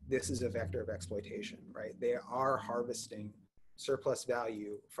is this is a vector of exploitation, right? They are harvesting surplus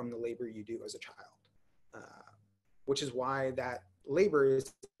value from the labor you do as a child, which is why that labor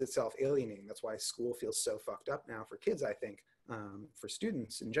is itself alienating. That's why school feels so fucked up now for kids, I think, for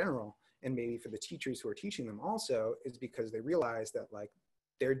students in general, and maybe for the teachers who are teaching them also, is because they realize that like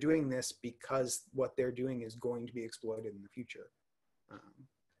they're doing this because what they're doing is going to be exploited in the future.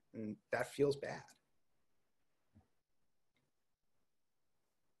 And that feels bad.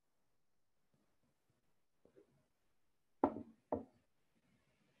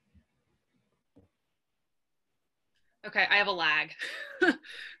 Okay, I have a lag.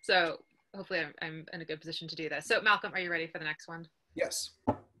 So hopefully I'm in a good position to do this. So Malcolm, are you ready for the next one? Yes.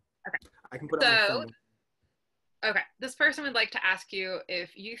 Okay. I can put it on my phone. Okay, this person would like to ask you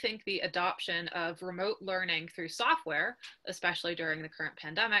if you think the adoption of remote learning through software, especially during the current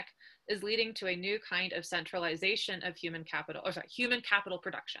pandemic, is leading to a new kind of centralization of human capital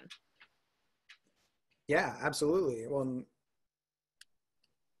production. Yeah, absolutely. Well,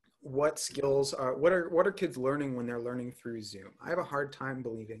 what skills are, what are kids learning when they're learning through Zoom? I have a hard time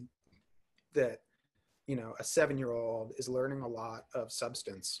believing that, you know, a 7-year-old is learning a lot of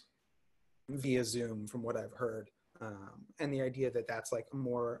substance via Zoom, from what I've heard. And the idea that that's like a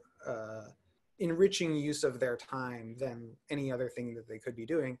more enriching use of their time than any other thing that they could be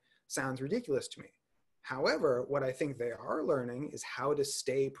doing sounds ridiculous to me. However, what I think they are learning is how to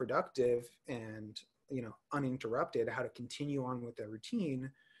stay productive and, you know, uninterrupted, how to continue on with their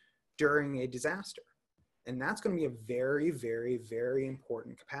routine during a disaster. And that's going to be a very, very, very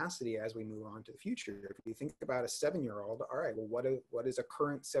important capacity as we move on to the future. If you think about a 7-year-old, all right, well, what is a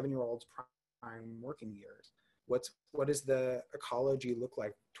current 7-year-old's prime working years? What does the ecology look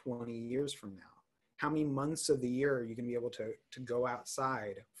like 20 years from now? How many months of the year are you going to be able to go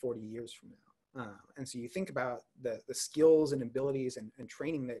outside 40 years from now? And so you think about the skills and abilities and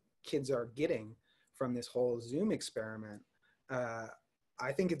training that kids are getting from this whole Zoom experiment.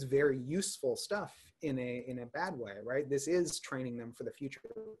 I think it's very useful stuff in a bad way, right? This is training them for the future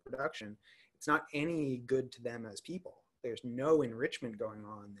of production. It's not any good to them as people. There's no enrichment going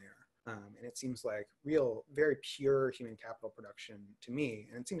on there. And it seems like real, very pure human capital production to me.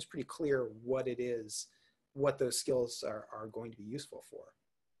 And it seems pretty clear what it is, what those skills are going to be useful for.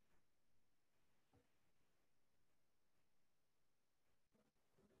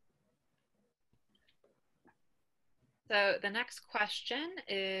 So the next question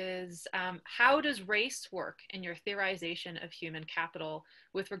is, how does race work in your theorization of human capital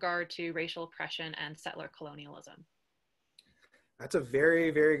with regard to racial oppression and settler colonialism? That's a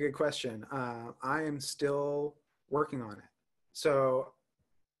very, very good question. I am still working on it. So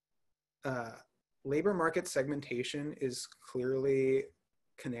labor market segmentation is clearly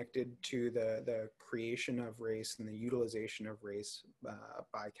connected to the creation of race and the utilization of race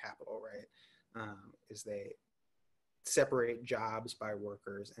by capital, right? Is they separate jobs by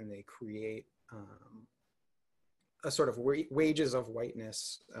workers and they create a sort of wages of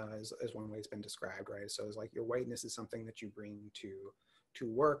whiteness, is one way it's been described, right? So it's like your whiteness is something that you bring to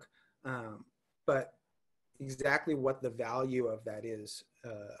work, but exactly what the value of that is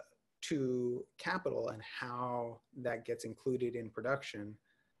to capital and how that gets included in production,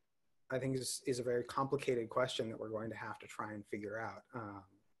 I think is a very complicated question that we're going to have to try and figure out.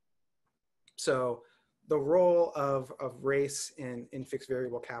 So the role of race in fixed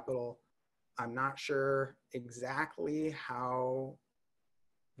variable capital, I'm not sure exactly how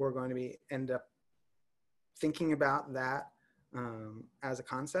we're going to end up thinking about that as a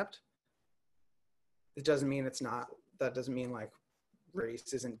concept. It doesn't mean it's not that doesn't mean like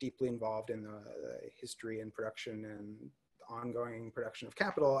race isn't deeply involved in the history and production and ongoing production of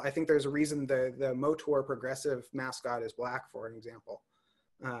capital. I think there's a reason the Motor progressive mascot is black, for an example,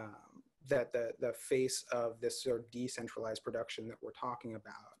 that the face of this sort of decentralized production that we're talking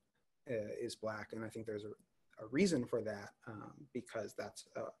about is black. And I think there's a reason for that, because that's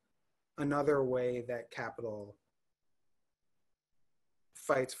another way that capital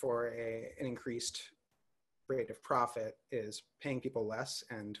fights for an increased rate of profit is paying people less.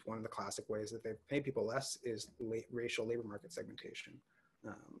 And one of the classic ways that they pay people less is racial labor market segmentation.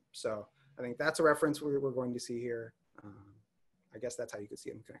 So I think that's a reference we're going to see here. I guess that's how you could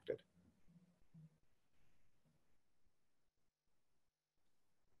see them connected.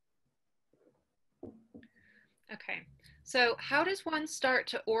 Okay, so how does one start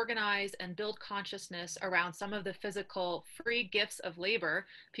to organize and build consciousness around some of the physical free gifts of labor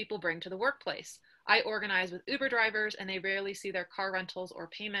people bring to the workplace? I organize with Uber drivers and they rarely see their car rentals or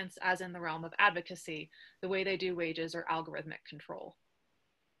payments as in the realm of advocacy, the way they do wages or algorithmic control.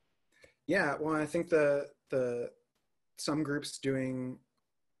 Yeah, well, I think some groups doing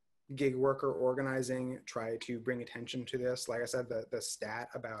gig worker organizing try to bring attention to this. Like I said, the stat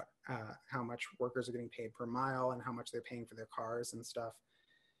about how much workers are getting paid per mile and how much they're paying for their cars and stuff,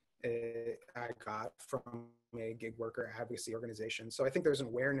 I got from a gig worker advocacy organization. So I think there's an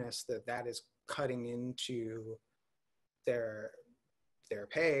awareness that that is cutting into their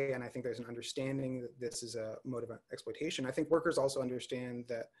pay. And I think there's an understanding that this is a mode of exploitation. I think workers also understand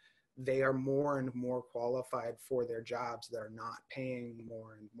that they are more and more qualified for their jobs that are not paying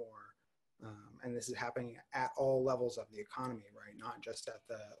more and more. And this is happening at all levels of the economy, right? Not just at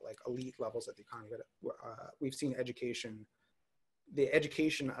the like elite levels of the economy, but we've seen the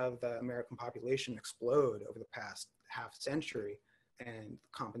education of the American population explode over the past half century, and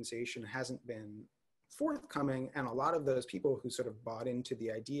compensation hasn't been forthcoming. And a lot of those people who sort of bought into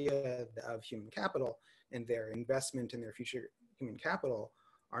the idea of human capital and their investment in their future human capital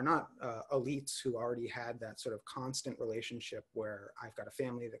are not elites who already had that sort of constant relationship where I've got a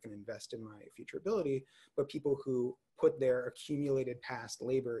family that can invest in my future ability, but people who put their accumulated past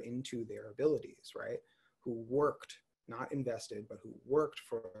labor into their abilities, right? Who worked, not invested, but who worked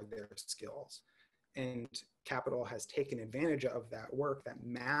for their skills. And capital has taken advantage of that work, that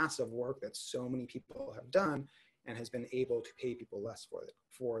massive work that so many people have done, and has been able to pay people less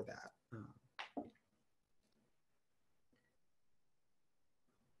for that.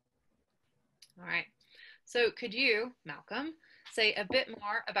 All right. So could you, Malcolm, say a bit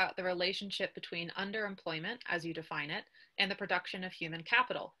more about the relationship between underemployment, as you define it, and the production of human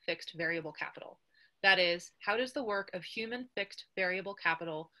capital, fixed variable capital? That is, how does the work of human fixed variable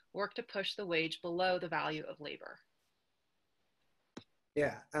capital work to push the wage below the value of labor?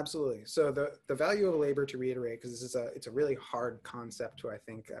 Yeah, absolutely. So the value of labor, to reiterate, because it's a really hard concept to, I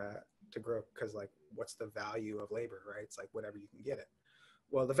think, to grow, because like, what's the value of labor, right? It's like whatever you can get it.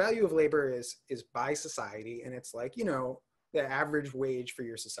 Well, the value of labor is by society, and it's like, you know, the average wage for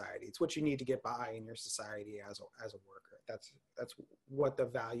your society. It's what you need to get by in your society as a worker. That's what the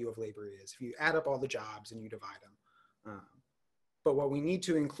value of labor is. If you add up all the jobs and you divide them. But what we need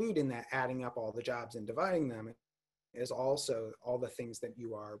to include in that adding up all the jobs and dividing them is also all the things that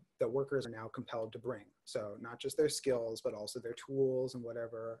workers are now compelled to bring. So not just their skills, but also their tools and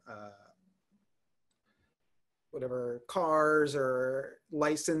whatever cars or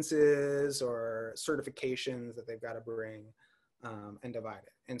licenses or certifications that they've got to bring, and divide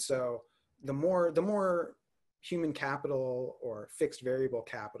it. And so the more human capital or fixed variable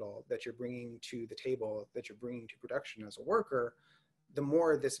capital that you're bringing to the table, that you're bringing to production as a worker, the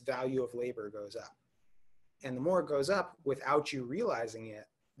more this value of labor goes up. And the more it goes up without you realizing it,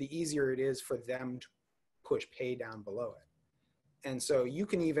 the easier it is for them to push pay down below it. And so you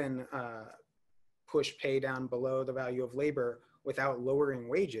can even push pay down below the value of labor without lowering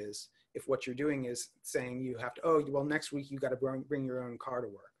wages if what you're doing is saying you have to, oh, well, next week you got to bring your own car to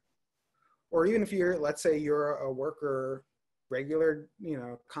work. Or even if let's say you're a worker, regular, you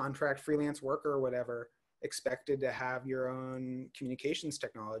know, contract freelance worker or whatever, expected to have your own communications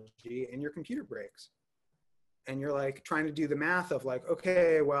technology and your computer breaks. And you're like trying to do the math of like,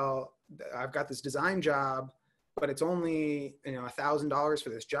 okay, well, I've got this design job, but it's only, you know, $1,000 for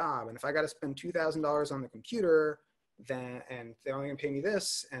this job. And if I got to spend $2,000 on the computer, then, and they're only gonna pay me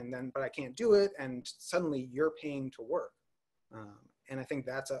this, and then, but I can't do it. And suddenly you're paying to work. And I think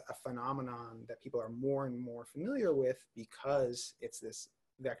that's a phenomenon that people are more and more familiar with because it's this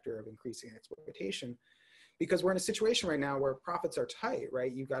vector of increasing exploitation. Because we're in a situation right now where profits are tight,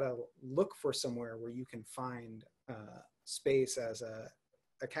 right? You've got to look for somewhere where you can find space as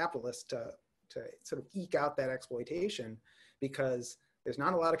a capitalist to sort of eke out that exploitation, because there's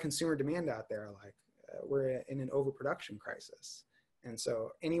not a lot of consumer demand out there. Like we're in an overproduction crisis. And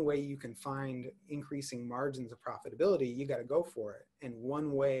so any way you can find increasing margins of profitability, you got to go for it. And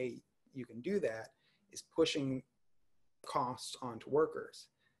one way you can do that is pushing costs onto workers.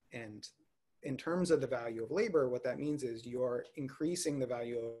 And in terms of the value of labor, what that means is you're increasing the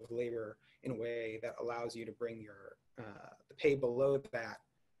value of labor in a way that allows you to bring your the pay below that,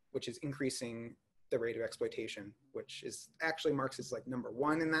 which is increasing the rate of exploitation, which is actually Marx is like number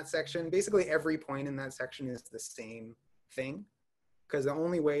one in that section. Basically every point in that section is the same thing, because the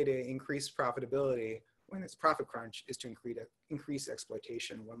only way to increase profitability when it's profit crunch is to increase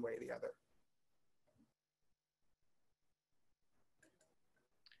exploitation one way or the other.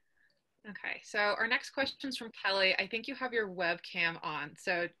 Okay, so our next question is from Kelly. I think you have your webcam on.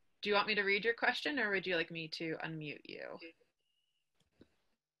 So do you want me to read your question, or would you like me to unmute you?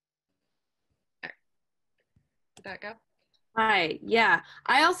 Okay. Did that go? Hi, yeah.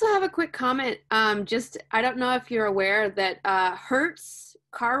 I also have a quick comment. I don't know if you're aware that Hertz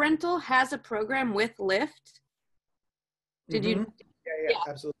Car Rental has a program with Lyft. Did you? Yeah,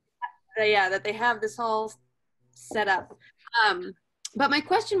 absolutely. Yeah, that they have this whole set up. But my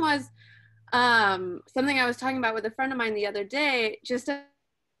question was something I was talking about with a friend of mine the other day, just of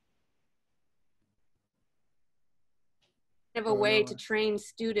a way to train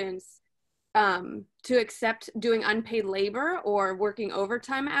students to accept doing unpaid labor or working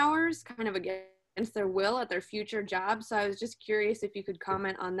overtime hours kind of against their will at their future jobs. So I was just curious if you could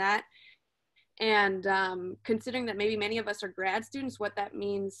comment on that. And considering that maybe many of us are grad students, what that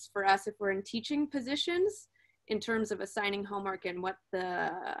means for us if we're in teaching positions in terms of assigning homework and what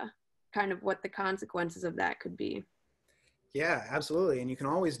the consequences of that could be. Yeah, absolutely. And you can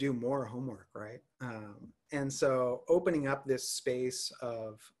always do more homework, right? And so opening up this space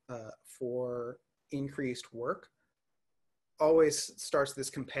for increased work always starts this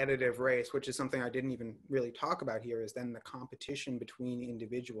competitive race, which is something I didn't even really talk about here, is then the competition between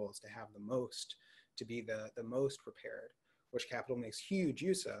individuals to have the most, to be the most prepared, which Capital makes huge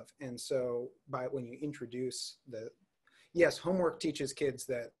use of. And so when you introduce yes, homework teaches kids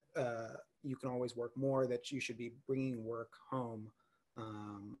that you can always work more, that you should be bringing work home,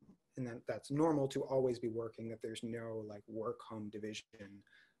 and that's normal to always be working, that there's no like work-home division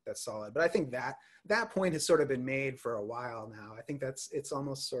that's solid. But I think that point has sort of been made for a while now. I think it's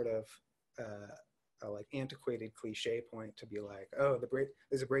almost sort of a like antiquated cliche point to be like, oh,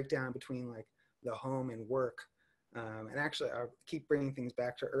 there's a breakdown between like the home and work. And actually, I keep bringing things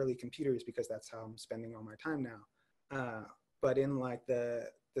back to early computers because that's how I'm spending all my time now. But in like the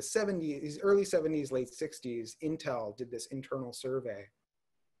 70s, early 70s, late 60s, Intel did this internal survey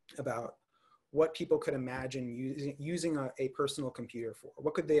about what people could imagine using a personal computer for.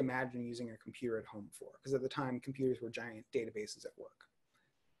 What could they imagine using a computer at home for? Because at the time, computers were giant databases at work.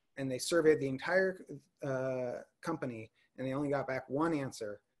 And they surveyed the entire company, and they only got back one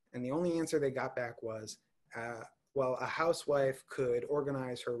answer. And the only answer they got back was, well, a housewife could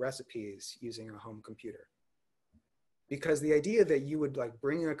organize her recipes using a home computer. Because the idea that you would like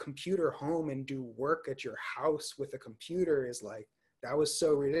bring a computer home and do work at your house with a computer is like, that was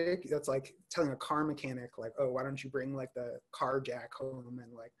so ridiculous. That's like telling a car mechanic like, oh, why don't you bring like the car jack home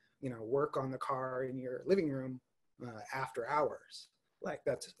and like, you know, work on the car in your living room after hours. Like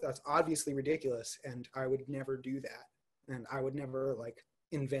that's obviously ridiculous, and I would never do that. And I would never like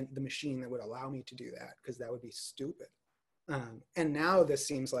invent the machine that would allow me to do that, because that would be stupid. And now this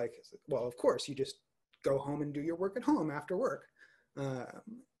seems like, well, of course, you just go home and do your work at home after work.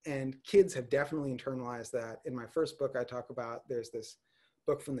 And kids have definitely internalized that. In my first book, I talk about, there's this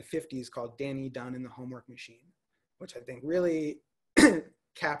book from the 50s called Danny Dunn and the Homework Machine, which I think really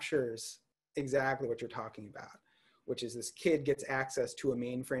captures exactly what you're talking about, which is this kid gets access to a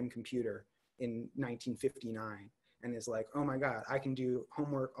mainframe computer in 1959 and is like, oh my God, I can do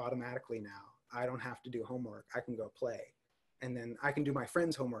homework automatically now. I don't have to do homework. I can go play. And then I can do my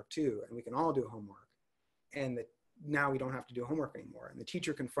friend's homework too, and we can all do homework. And now we don't have to do homework anymore. And the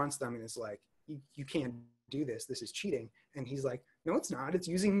teacher confronts them and is like, you can't do this. This is cheating. And he's like, no, it's not. It's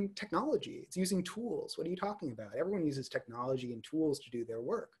using technology. It's using tools. What are you talking about? Everyone uses technology and tools to do their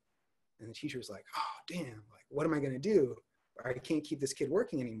work. And the teacher's like, oh, damn, like, what am I going to do? I can't keep this kid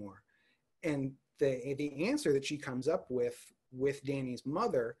working anymore. And the answer that she comes up with Danny's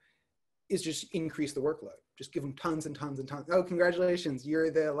mother is just increase the workload. Just give them tons and tons and tons. Oh, congratulations. You're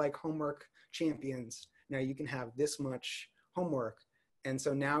the like homework champions. Now you can have this much homework. And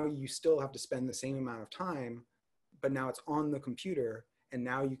so now you still have to spend the same amount of time, but now it's on the computer, and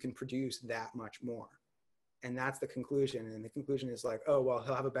now you can produce that much more. And that's the conclusion. And the conclusion is like, oh, well,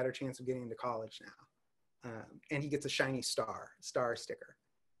 he'll have a better chance of getting into college now. And he gets a shiny star sticker.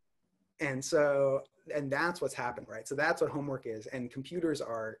 And so, and that's what's happened, right? So that's what homework is. And computers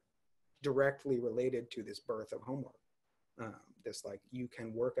are directly related to this birth of homework. This like, you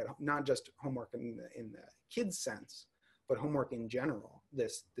can work at, not just homework in the kids sense, but homework in general,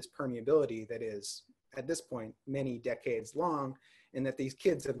 this permeability that is at this point many decades long, and that these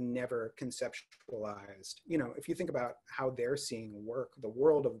kids have never conceptualized. You know, if you think about how they're seeing work, the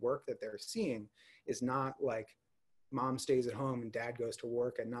world of work that they're seeing is not like mom stays at home and dad goes to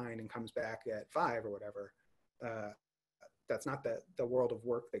work at 9 and comes back at 5 or whatever. That's not the world of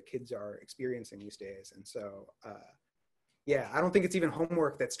work that kids are experiencing these days. And so, yeah, I don't think it's even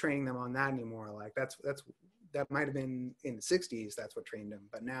homework that's training them on that anymore. Like that might've been in the 60s, that's what trained them.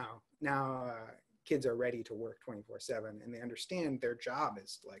 But now kids are ready to work 24/7, and they understand their job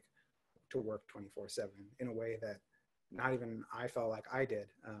is like to work 24/7 in a way that not even I felt like I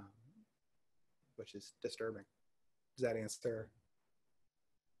did, which is disturbing. Does that answer?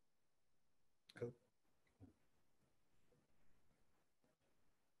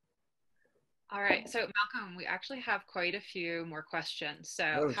 All right, so Malcolm, we actually have quite a few more questions.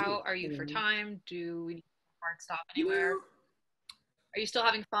 So how are you for time? Do we need a hard stop anywhere? Are you still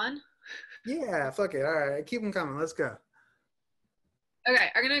having fun? Yeah, fuck it. All right, keep them coming. Let's go.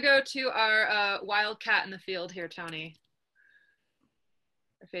 Okay, I'm gonna go to our wild cat in the field here, Tony.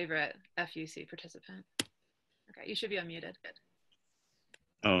 Our favorite FUC participant. Okay, you should be unmuted.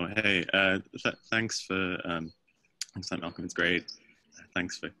 Oh, hey, thanks for that, Malcolm. It's great.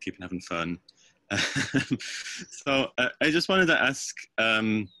 Thanks for keeping having fun. So I just wanted to ask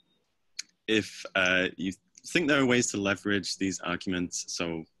if you think there are ways to leverage these arguments.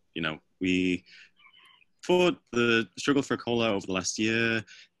 So, you know, we fought the struggle for COLA over the last year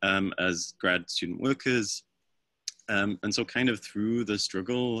as grad student workers. And so kind of through the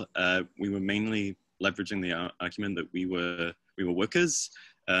struggle, we were mainly leveraging the argument that we were workers.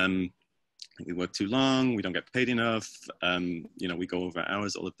 We work too long, we don't get paid enough, you know, we go over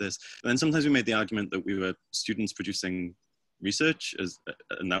hours, all of this. And then sometimes we made the argument that we were students producing research,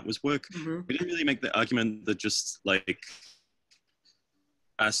 and that was work. Mm-hmm. We didn't really make the argument that just like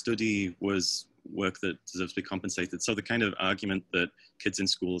our study was work that deserves to be compensated. So the kind of argument that kids in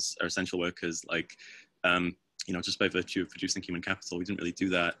schools are essential workers, like, you know, just by virtue of producing human capital, we didn't really do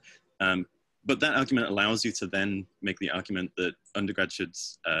that. But that argument allows you to then make the argument that undergrad should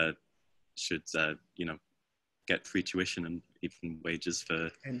you know, get free tuition and even wages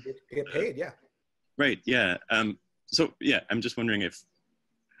for and get paid, yeah. Right, yeah. So yeah, I'm just wondering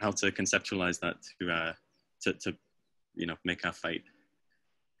how to conceptualize that to you know, make our fight.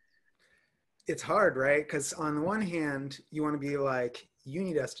 It's hard, right? Because on the one hand, you want to be like, you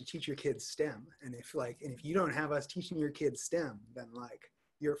need us to teach your kids STEM, and if you don't have us teaching your kids STEM, then like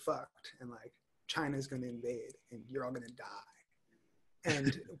you're fucked, and like China's going to invade, and you're all going to die.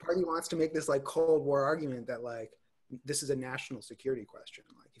 And part of you wants to make this like Cold War argument that like, this is a national security question.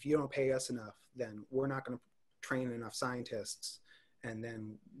 Like, if you don't pay us enough, then we're not going to train enough scientists. And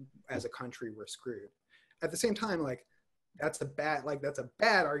then as a country, we're screwed. At the same time, like, that's a bad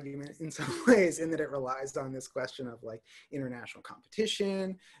argument in some ways, in that it relies on this question of like international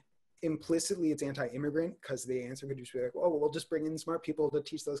competition. Implicitly, it's anti-immigrant, because the answer could just be like, oh, well, we'll just bring in smart people to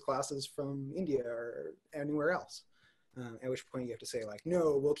teach those classes from India or anywhere else. At which point you have to say like,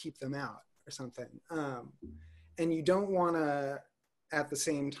 no, we'll keep them out or something. And you don't want to, at the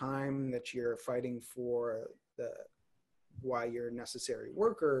same time that you're fighting for why you're necessary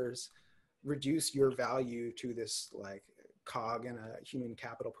workers, reduce your value to this like cog in a human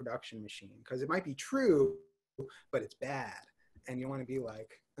capital production machine. Because it might be true, but it's bad. And you want to be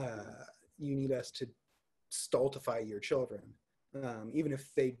like, you need us to stultify your children, even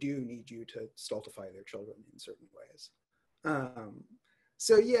if they do need you to stultify their children in certain ways.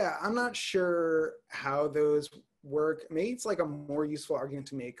 So yeah, I'm not sure how those work. Maybe it's like a more useful argument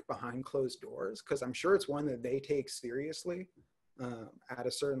to make behind closed doors, because I'm sure it's one that they take seriously at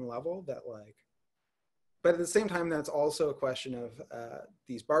a certain level, that like, but at the same time, that's also a question of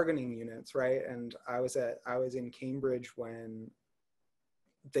these bargaining units, right? And I was in Cambridge when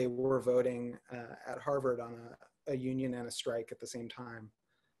they were voting at Harvard on a union and a strike at the same time,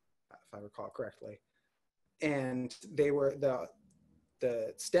 if I recall correctly. And they were,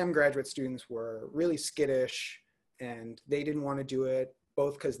 the STEM graduate students were really skittish, and they didn't want to do it,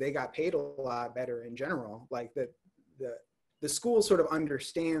 both because they got paid a lot better in general. Like the school sort of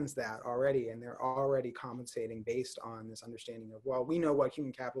understands that already, and they're already compensating based on this understanding of, well, we know what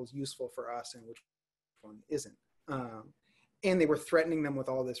human capital is useful for us and which one isn't. and they were threatening them with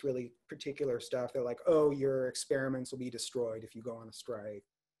all this really particular stuff. They're like, oh, your experiments will be destroyed if you go on a strike,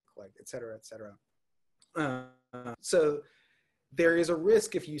 like, et cetera, et cetera. So there is a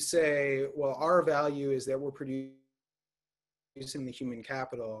risk if you say, well, our value is that we're producing the human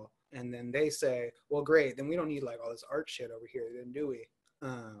capital, and then they say, well, great, then we don't need like all this art shit over here, then do we?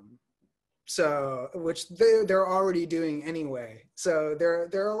 So, which they're already doing anyway. So there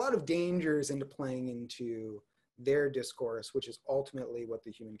are a lot of dangers into playing into their discourse, which is ultimately what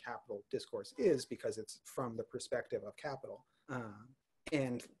the human capital discourse is, because it's from the perspective of capital.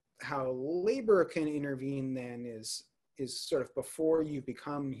 And how labor can intervene then is sort of before you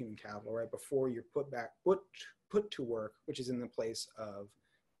become human capital, right? Before you're put to work, which is in the place of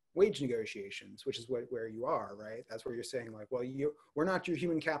wage negotiations, which is where you are, right? That's where you're saying like, well, we're not your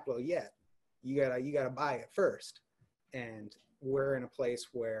human capital yet. You gotta buy it first. And we're in a place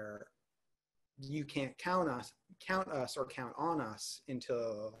where you can't count us or count on us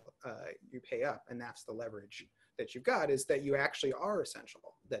until you pay up. And that's the leverage that you've got, is that you actually are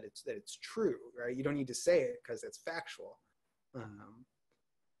essential, that it's true, right? You don't need to say it because it's factual.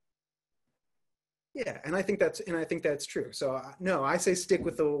 Yeah, and I think that's true. So no, I say stick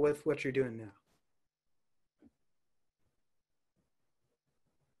with what you're doing now.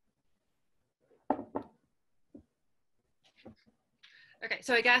 Okay,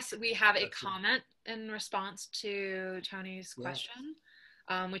 so I guess we have a comment in response to Tony's question,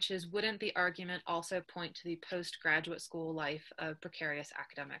 which is, wouldn't the argument also point to the postgraduate school life of precarious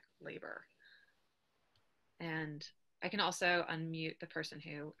academic labor? And I can also unmute the person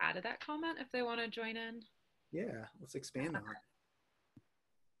who added that comment if they want to join in. Yeah, let's expand on it.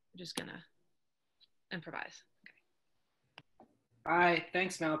 I'm just gonna improvise. Okay. Hi,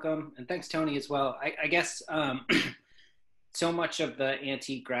 thanks Malcolm, and thanks Tony as well. I guess so much of the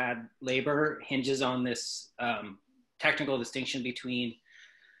anti-grad labor hinges on this technical distinction between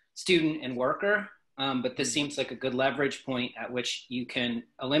student and worker, but this seems like a good leverage point at which you can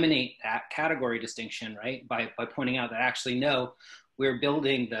eliminate that category distinction, right? By pointing out that actually, no, we're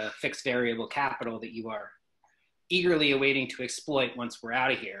building the fixed variable capital that you are eagerly awaiting to exploit once we're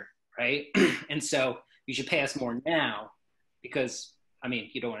out of here, right? And so you should pay us more now because, I mean,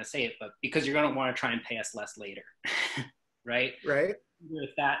 you don't want to say it, but because you're going to want to try and pay us less later. Right? Right. With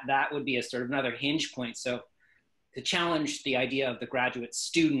that would be a sort of another hinge point. So to challenge the idea of the graduate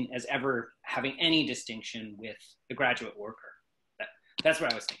student as ever having any distinction with the graduate worker. That's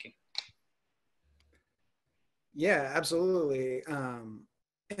what I was thinking. Yeah, absolutely.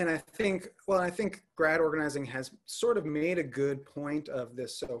 And I think grad organizing has sort of made a good point of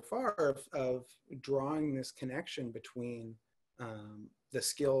this so far, of drawing this connection between the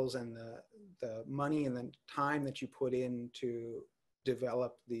skills and the money and the time that you put in to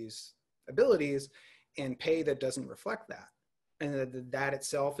develop these abilities, and pay that doesn't reflect that. And that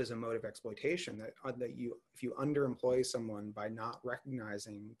itself is a mode of exploitation, that if you underemploy someone by not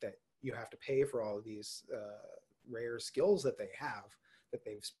recognizing that you have to pay for all of these rare skills that they have, that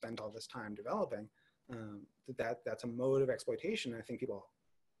they've spent all this time developing, that's a mode of exploitation. And I think people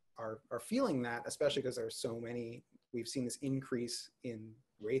are feeling that, especially because there's so many. We've seen this increase in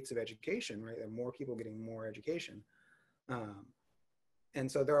rates of education, right? There are more people getting more education. And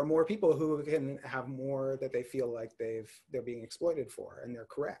so there are more people who can have more that they feel like they're being exploited for, and they're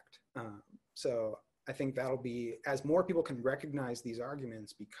correct. So I think that'll be, as more people can recognize these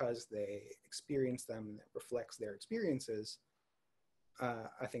arguments because they experience them and it reflects their experiences,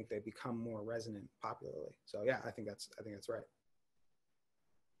 I think they become more resonant popularly. So yeah, I think that's right.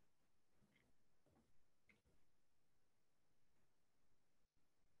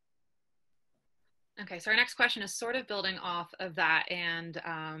 Okay, so our next question is sort of building off of that, and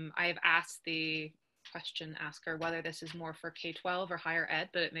I've asked the question asker whether this is more for K-12 or higher ed,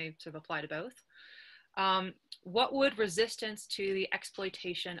 but it may sort of apply to both. What would resistance to the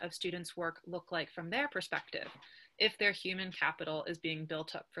exploitation of students' work look like from their perspective? If their human capital is being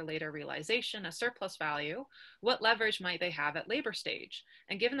built up for later realization as surplus value, what leverage might they have at labor stage?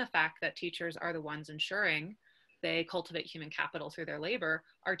 And given the fact that teachers are the ones ensuring they cultivate human capital through their labor,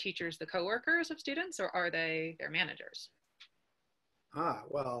 are teachers the coworkers of students, or are they their managers?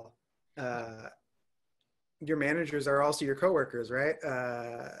 Well, your managers are also your coworkers, right?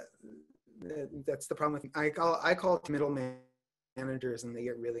 That's the problem with, I call it middle managers, and they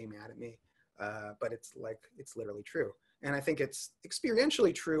get really mad at me. But it's literally true. And I think it's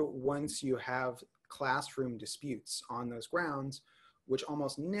experientially true once you have classroom disputes on those grounds, which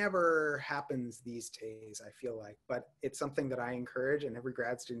almost never happens these days, I feel like. But it's something that I encourage, and every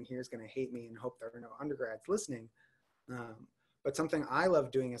grad student here is going to hate me and hope there are no undergrads listening. But something I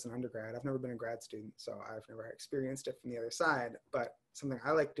love doing as an undergrad, I've never been a grad student, so I've never experienced it from the other side, but something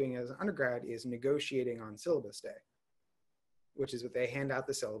I like doing as an undergrad is negotiating on syllabus day, which is what they hand out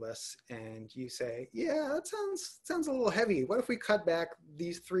the syllabus and you say, yeah, that sounds a little heavy. What if we cut back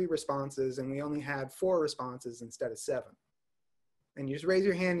these 3 responses and we only had 4 responses instead of 7? And you just raise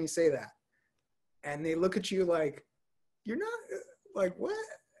your hand and you say that. And they look at you like, you're not, like, what?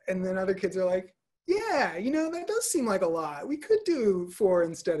 And then other kids are like, yeah, you know, that does seem like a lot. We could do 4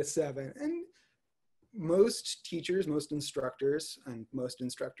 instead of 7. And most teachers, most instructors, and most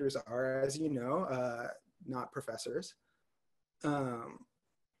instructors are, as you know, not professors, are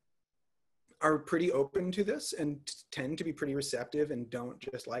pretty open to this and tend to be pretty receptive and don't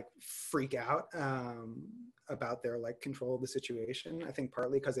just like freak out about their like control of the situation. I think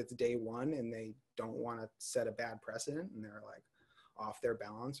partly because it's day 1 and they don't want to set a bad precedent and they're like off their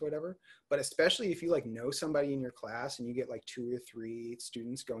balance or whatever. But especially if you like know somebody in your class and you get like 2 or 3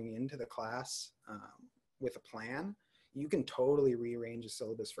 students going into the class with a plan, you can totally rearrange a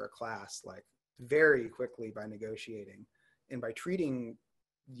syllabus for a class like very quickly by negotiating and by treating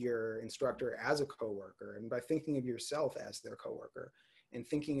your instructor as a coworker and by thinking of yourself as their coworker and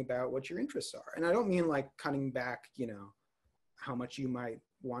thinking about what your interests are. And I don't mean like cutting back, you know, how much you might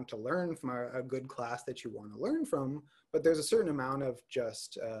want to learn from a good class that you want to learn from, but there's a certain amount of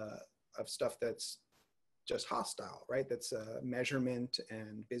just of stuff that's just hostile, right? That's measurement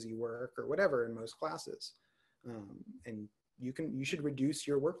and busy work or whatever in most classes. And you should reduce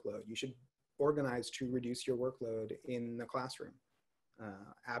your workload. You should organize to reduce your workload in the classroom.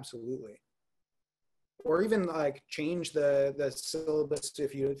 Absolutely. Or even like change the syllabus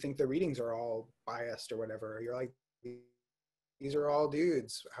if you think the readings are all biased or whatever. You're like, these are all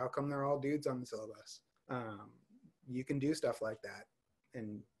dudes. How come they're all dudes on the syllabus? You can do stuff like that,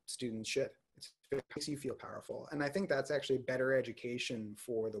 and students should. It makes you feel powerful. And I think that's actually better education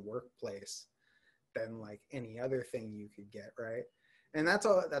for the workplace than like any other thing you could get, right? And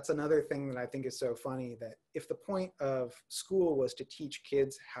that's another thing that I think is so funny, that if the point of school was to teach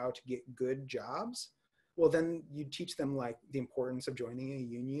kids how to get good jobs, well, then you teach them like the importance of joining a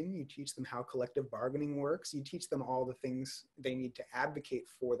union. You teach them how collective bargaining works. You teach them all the things they need to advocate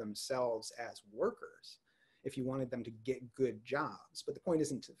for themselves as workers if you wanted them to get good jobs. But the point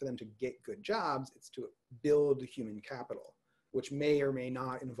isn't for them to get good jobs, it's to build human capital, which may or may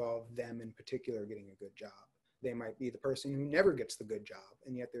not involve them in particular getting a good job. They might be the person who never gets the good job,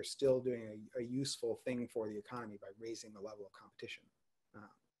 and yet they're still doing a useful thing for the economy by raising the level of competition.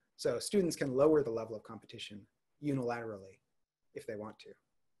 So students can lower the level of competition unilaterally if they want to.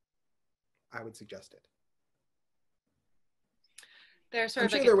 I would suggest it. There's sort I'm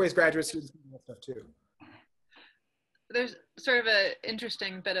of sure like there are ways graduate students can do that stuff too. there's sort of an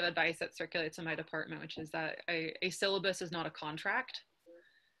interesting bit of advice that circulates in my department, which is that a syllabus is not a contract,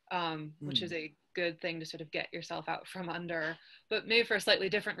 which is a good thing to sort of get yourself out from under, but maybe for a slightly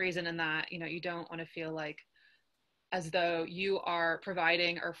different reason in that, you know, you don't want to feel like as though you are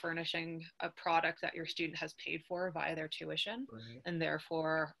providing or furnishing a product that your student has paid for via their tuition, right, and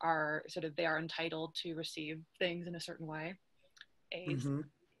therefore are sort of, they are entitled to receive things in a certain way. A's. Mm-hmm.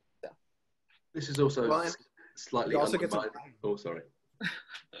 So. This is also slightly also gets oh, sorry.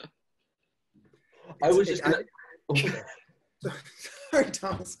 I was just gonna... Sorry,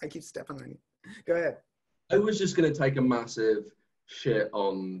 Thomas, I keep stepping on you. Go ahead. I was just going to take a massive shit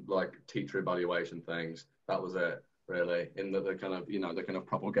on like teacher evaluation things. That was it, really, in the kind of, you know, the kind of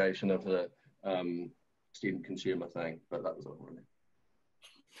propagation of the student consumer thing. But that was all really.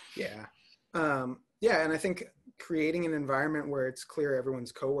 Yeah. Yeah, and I think creating an environment where it's clear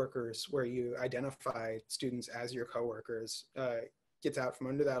everyone's coworkers, where you identify students as your coworkers, gets out from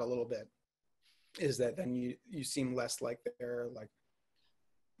under that a little bit. Is that then you seem less like they're like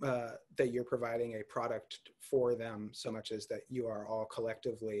that you're providing a product for them so much as that you are all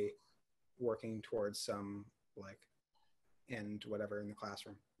collectively working towards some like end whatever in the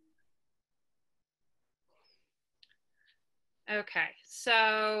classroom. Okay,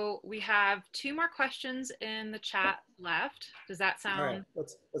 so we have 2 more questions in the chat left. Does that sound? All right,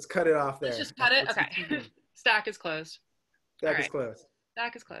 let's cut it off there. Let's just cut it. Okay. Stack is closed. Stack is closed.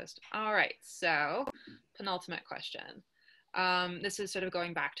 Stack is closed. All right, so penultimate question. This is sort of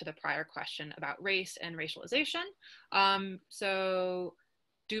going back to the prior question about race and racialization. So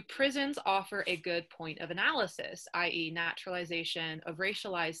do prisons offer a good point of analysis, i.e. naturalization of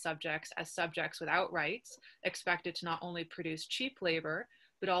racialized subjects as subjects without rights, expected to not only produce cheap labor,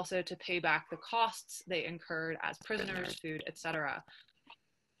 but also to pay back the costs they incurred as prisoners, food, etc.?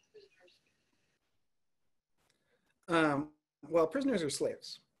 Well, prisoners are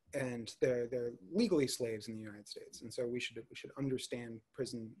slaves. and they're legally slaves in the United States, and so we should understand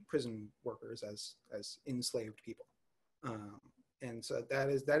prison workers as enslaved people, and so that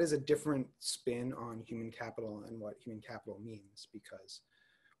is a different spin on human capital and what human capital means, because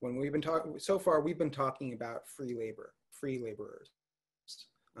when we've been talking so far, we've been talking about free laborers,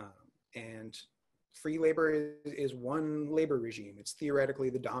 and free labor is one labor regime. It's theoretically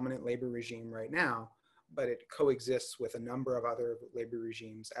the dominant labor regime right now, but it coexists with a number of other labor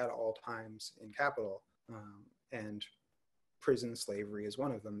regimes at all times in capital. And prison slavery is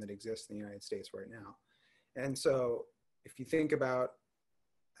one of them that exists in the United States right now. And so if you think about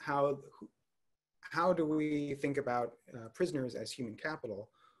how do we think about prisoners as human capital?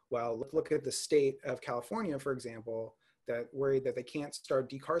 Well, let's look at the state of California, for example, that worried that they can't start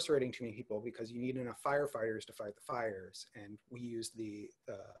decarcerating too many people because you need enough firefighters to fight the fires. And we use the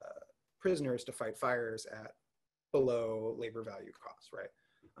prisoners to fight fires at below labor value costs, right?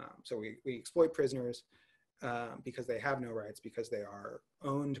 So we exploit prisoners because they have no rights, because they are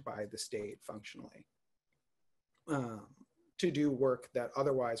owned by the state functionally to do work that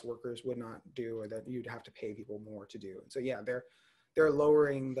otherwise workers would not do, or that you'd have to pay people more to do. And so yeah, they're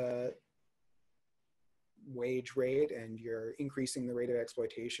lowering the wage rate, and you're increasing the rate of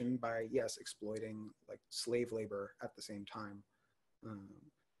exploitation by, yes, exploiting like slave labor at the same time.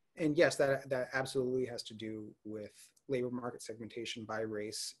 And yes, that absolutely has to do with labor market segmentation by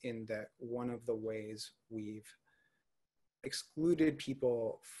race, in that one of the ways we've excluded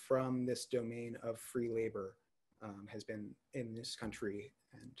people from this domain of free labor has been in this country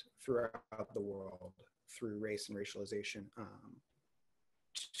and throughout the world through race and racialization,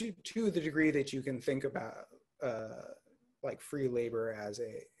 to the degree that you can think about like free labor as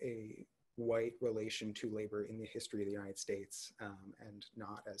a white relation to labor in the history of the United States, and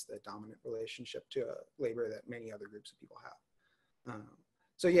not as the dominant relationship to labor that many other groups of people have.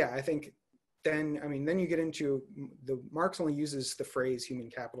 So yeah, I think then you get into Marx only uses the phrase human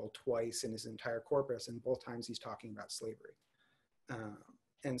capital twice in his entire corpus, and both times he's talking about slavery.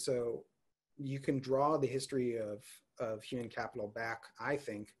 And so you can draw the history of human capital back, I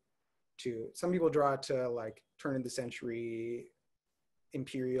think, to, some people draw it to like turn of the century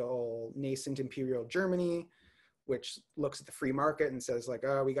nascent imperial Germany, which looks at the free market and says like,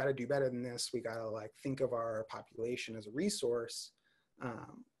 oh, we got to do better than this. We got to like think of our population as a resource,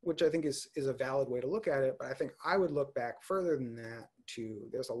 which I think is a valid way to look at it. But I think I would look back further than that to,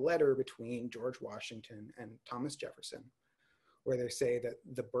 there's a letter between George Washington and Thomas Jefferson, where they say that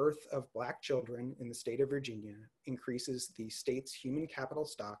the birth of Black children in the state of Virginia increases the state's human capital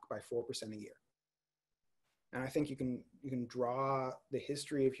stock by 4% a year. And I think you can draw the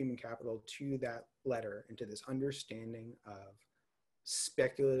history of human capital to that letter, into this understanding of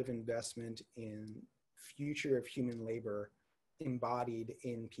speculative investment in future of human labor embodied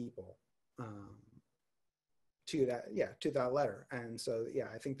in people, to that letter. And so, yeah,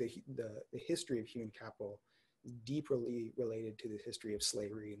 I think the history of human capital is deeply related to the history of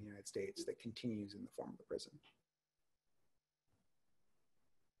slavery in the United States that continues in the form of the prison.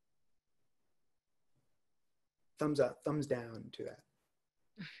 Thumbs up, thumbs down to that.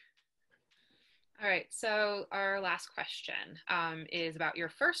 All right, so our last question is about your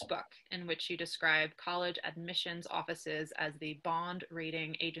first book, in which you describe college admissions offices as the bond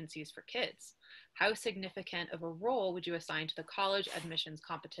rating agencies for kids. How significant of a role would you assign to the college admissions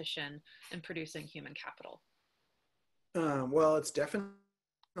competition in producing human capital? Well, it's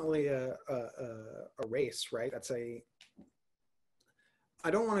definitely a race, right? I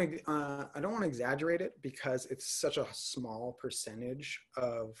don't want to exaggerate it, because it's such a small percentage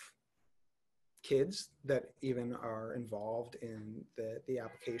of kids that even are involved in the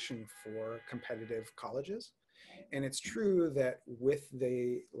application for competitive colleges. And it's true that with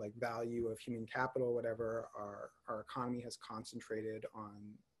the like value of human capital, whatever, our economy has concentrated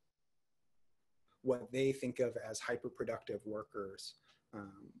on what they think of as hyperproductive workers,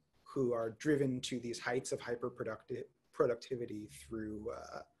 who are driven to these heights of productivity through,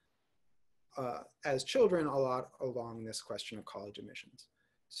 as children, a lot along this question of college admissions.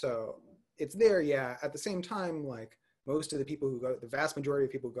 So it's there, yeah. At the same time, like most of the people the vast majority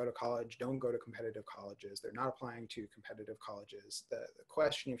of people who go to college don't go to competitive colleges. They're not applying to competitive colleges. The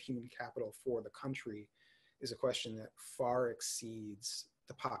question of human capital for the country is a question that far exceeds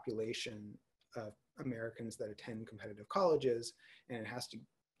the population of Americans that attend competitive colleges, and it has to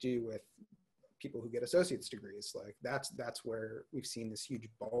do with people who get associate's degrees. Like that's where we've seen this huge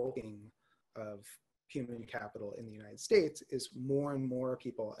bulking of human capital in the United States, is more and more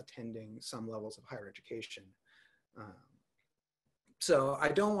people attending some levels of higher education. So I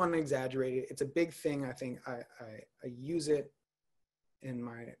don't want to exaggerate it. It's a big thing. I think I use it in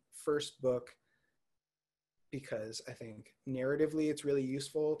my first book because I think narratively it's really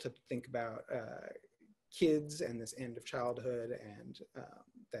useful to think about kids and this end of childhood, and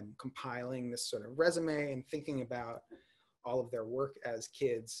them compiling this sort of resume and thinking about all of their work as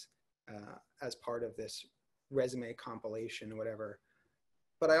kids as part of this resume compilation or whatever.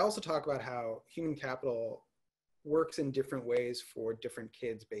 But I also talk about how human capital works in different ways for different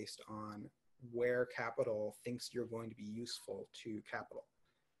kids based on where capital thinks you're going to be useful to capital.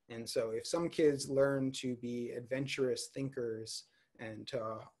 And so if some kids learn to be adventurous thinkers and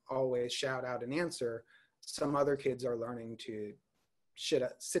to always shout out an answer, some other kids are learning to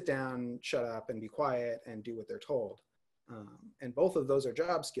sit down, shut up, and be quiet and do what they're told. And both of those are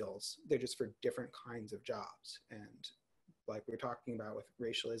job skills. They're just for different kinds of jobs. And like we're talking about with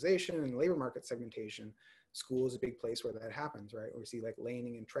racialization and labor market segmentation, school is a big place where that happens, right? We see like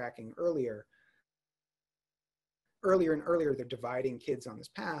laning and tracking earlier and earlier, they're dividing kids on this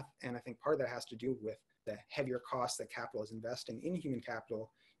path. And I think part of that has to do with the heavier costs that capital is investing in human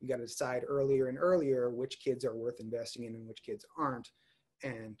capital. You got to decide earlier and earlier which kids are worth investing in and which kids aren't.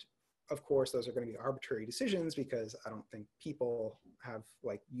 And of course, those are going to be arbitrary decisions because I don't think people have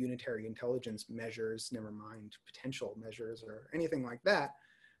like unitary intelligence measures, never mind potential measures or anything like that.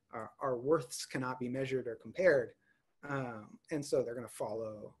 Our worths cannot be measured or compared. And so they're going to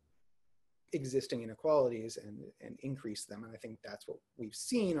follow existing inequalities and increase them. And I think that's what we've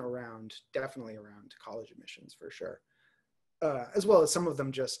seen around, definitely around college admissions for sure. As well as some of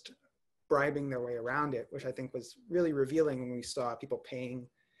them just bribing their way around it, which I think was really revealing when we saw people paying,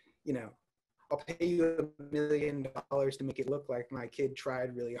 you know, I'll pay you $1 million to make it look like my kid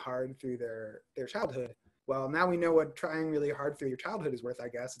tried really hard through their childhood. Well, now we know what trying really hard through your childhood is worth, I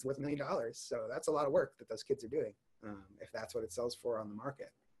guess. It's worth $1 million. So that's a lot of work that those kids are doing, if that's what it sells for on the market.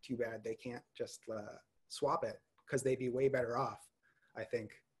 Too bad they can't just swap it, because they'd be way better off, I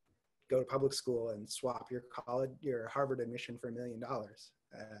think. Go to public school and swap your Harvard admission for $1 million.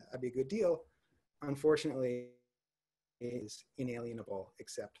 That'd be a good deal. Unfortunately, it is inalienable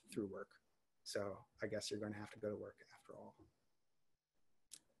except through work. So I guess you're going to have to go to work after all.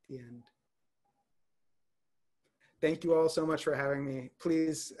 The end. Thank you all so much for having me.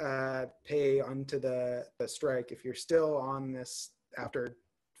 Please pay onto the strike. If you're still on this after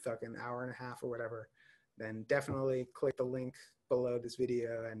fucking hour and a half or whatever, then definitely click the link below this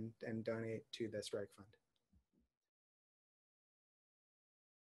video and donate to the strike fund.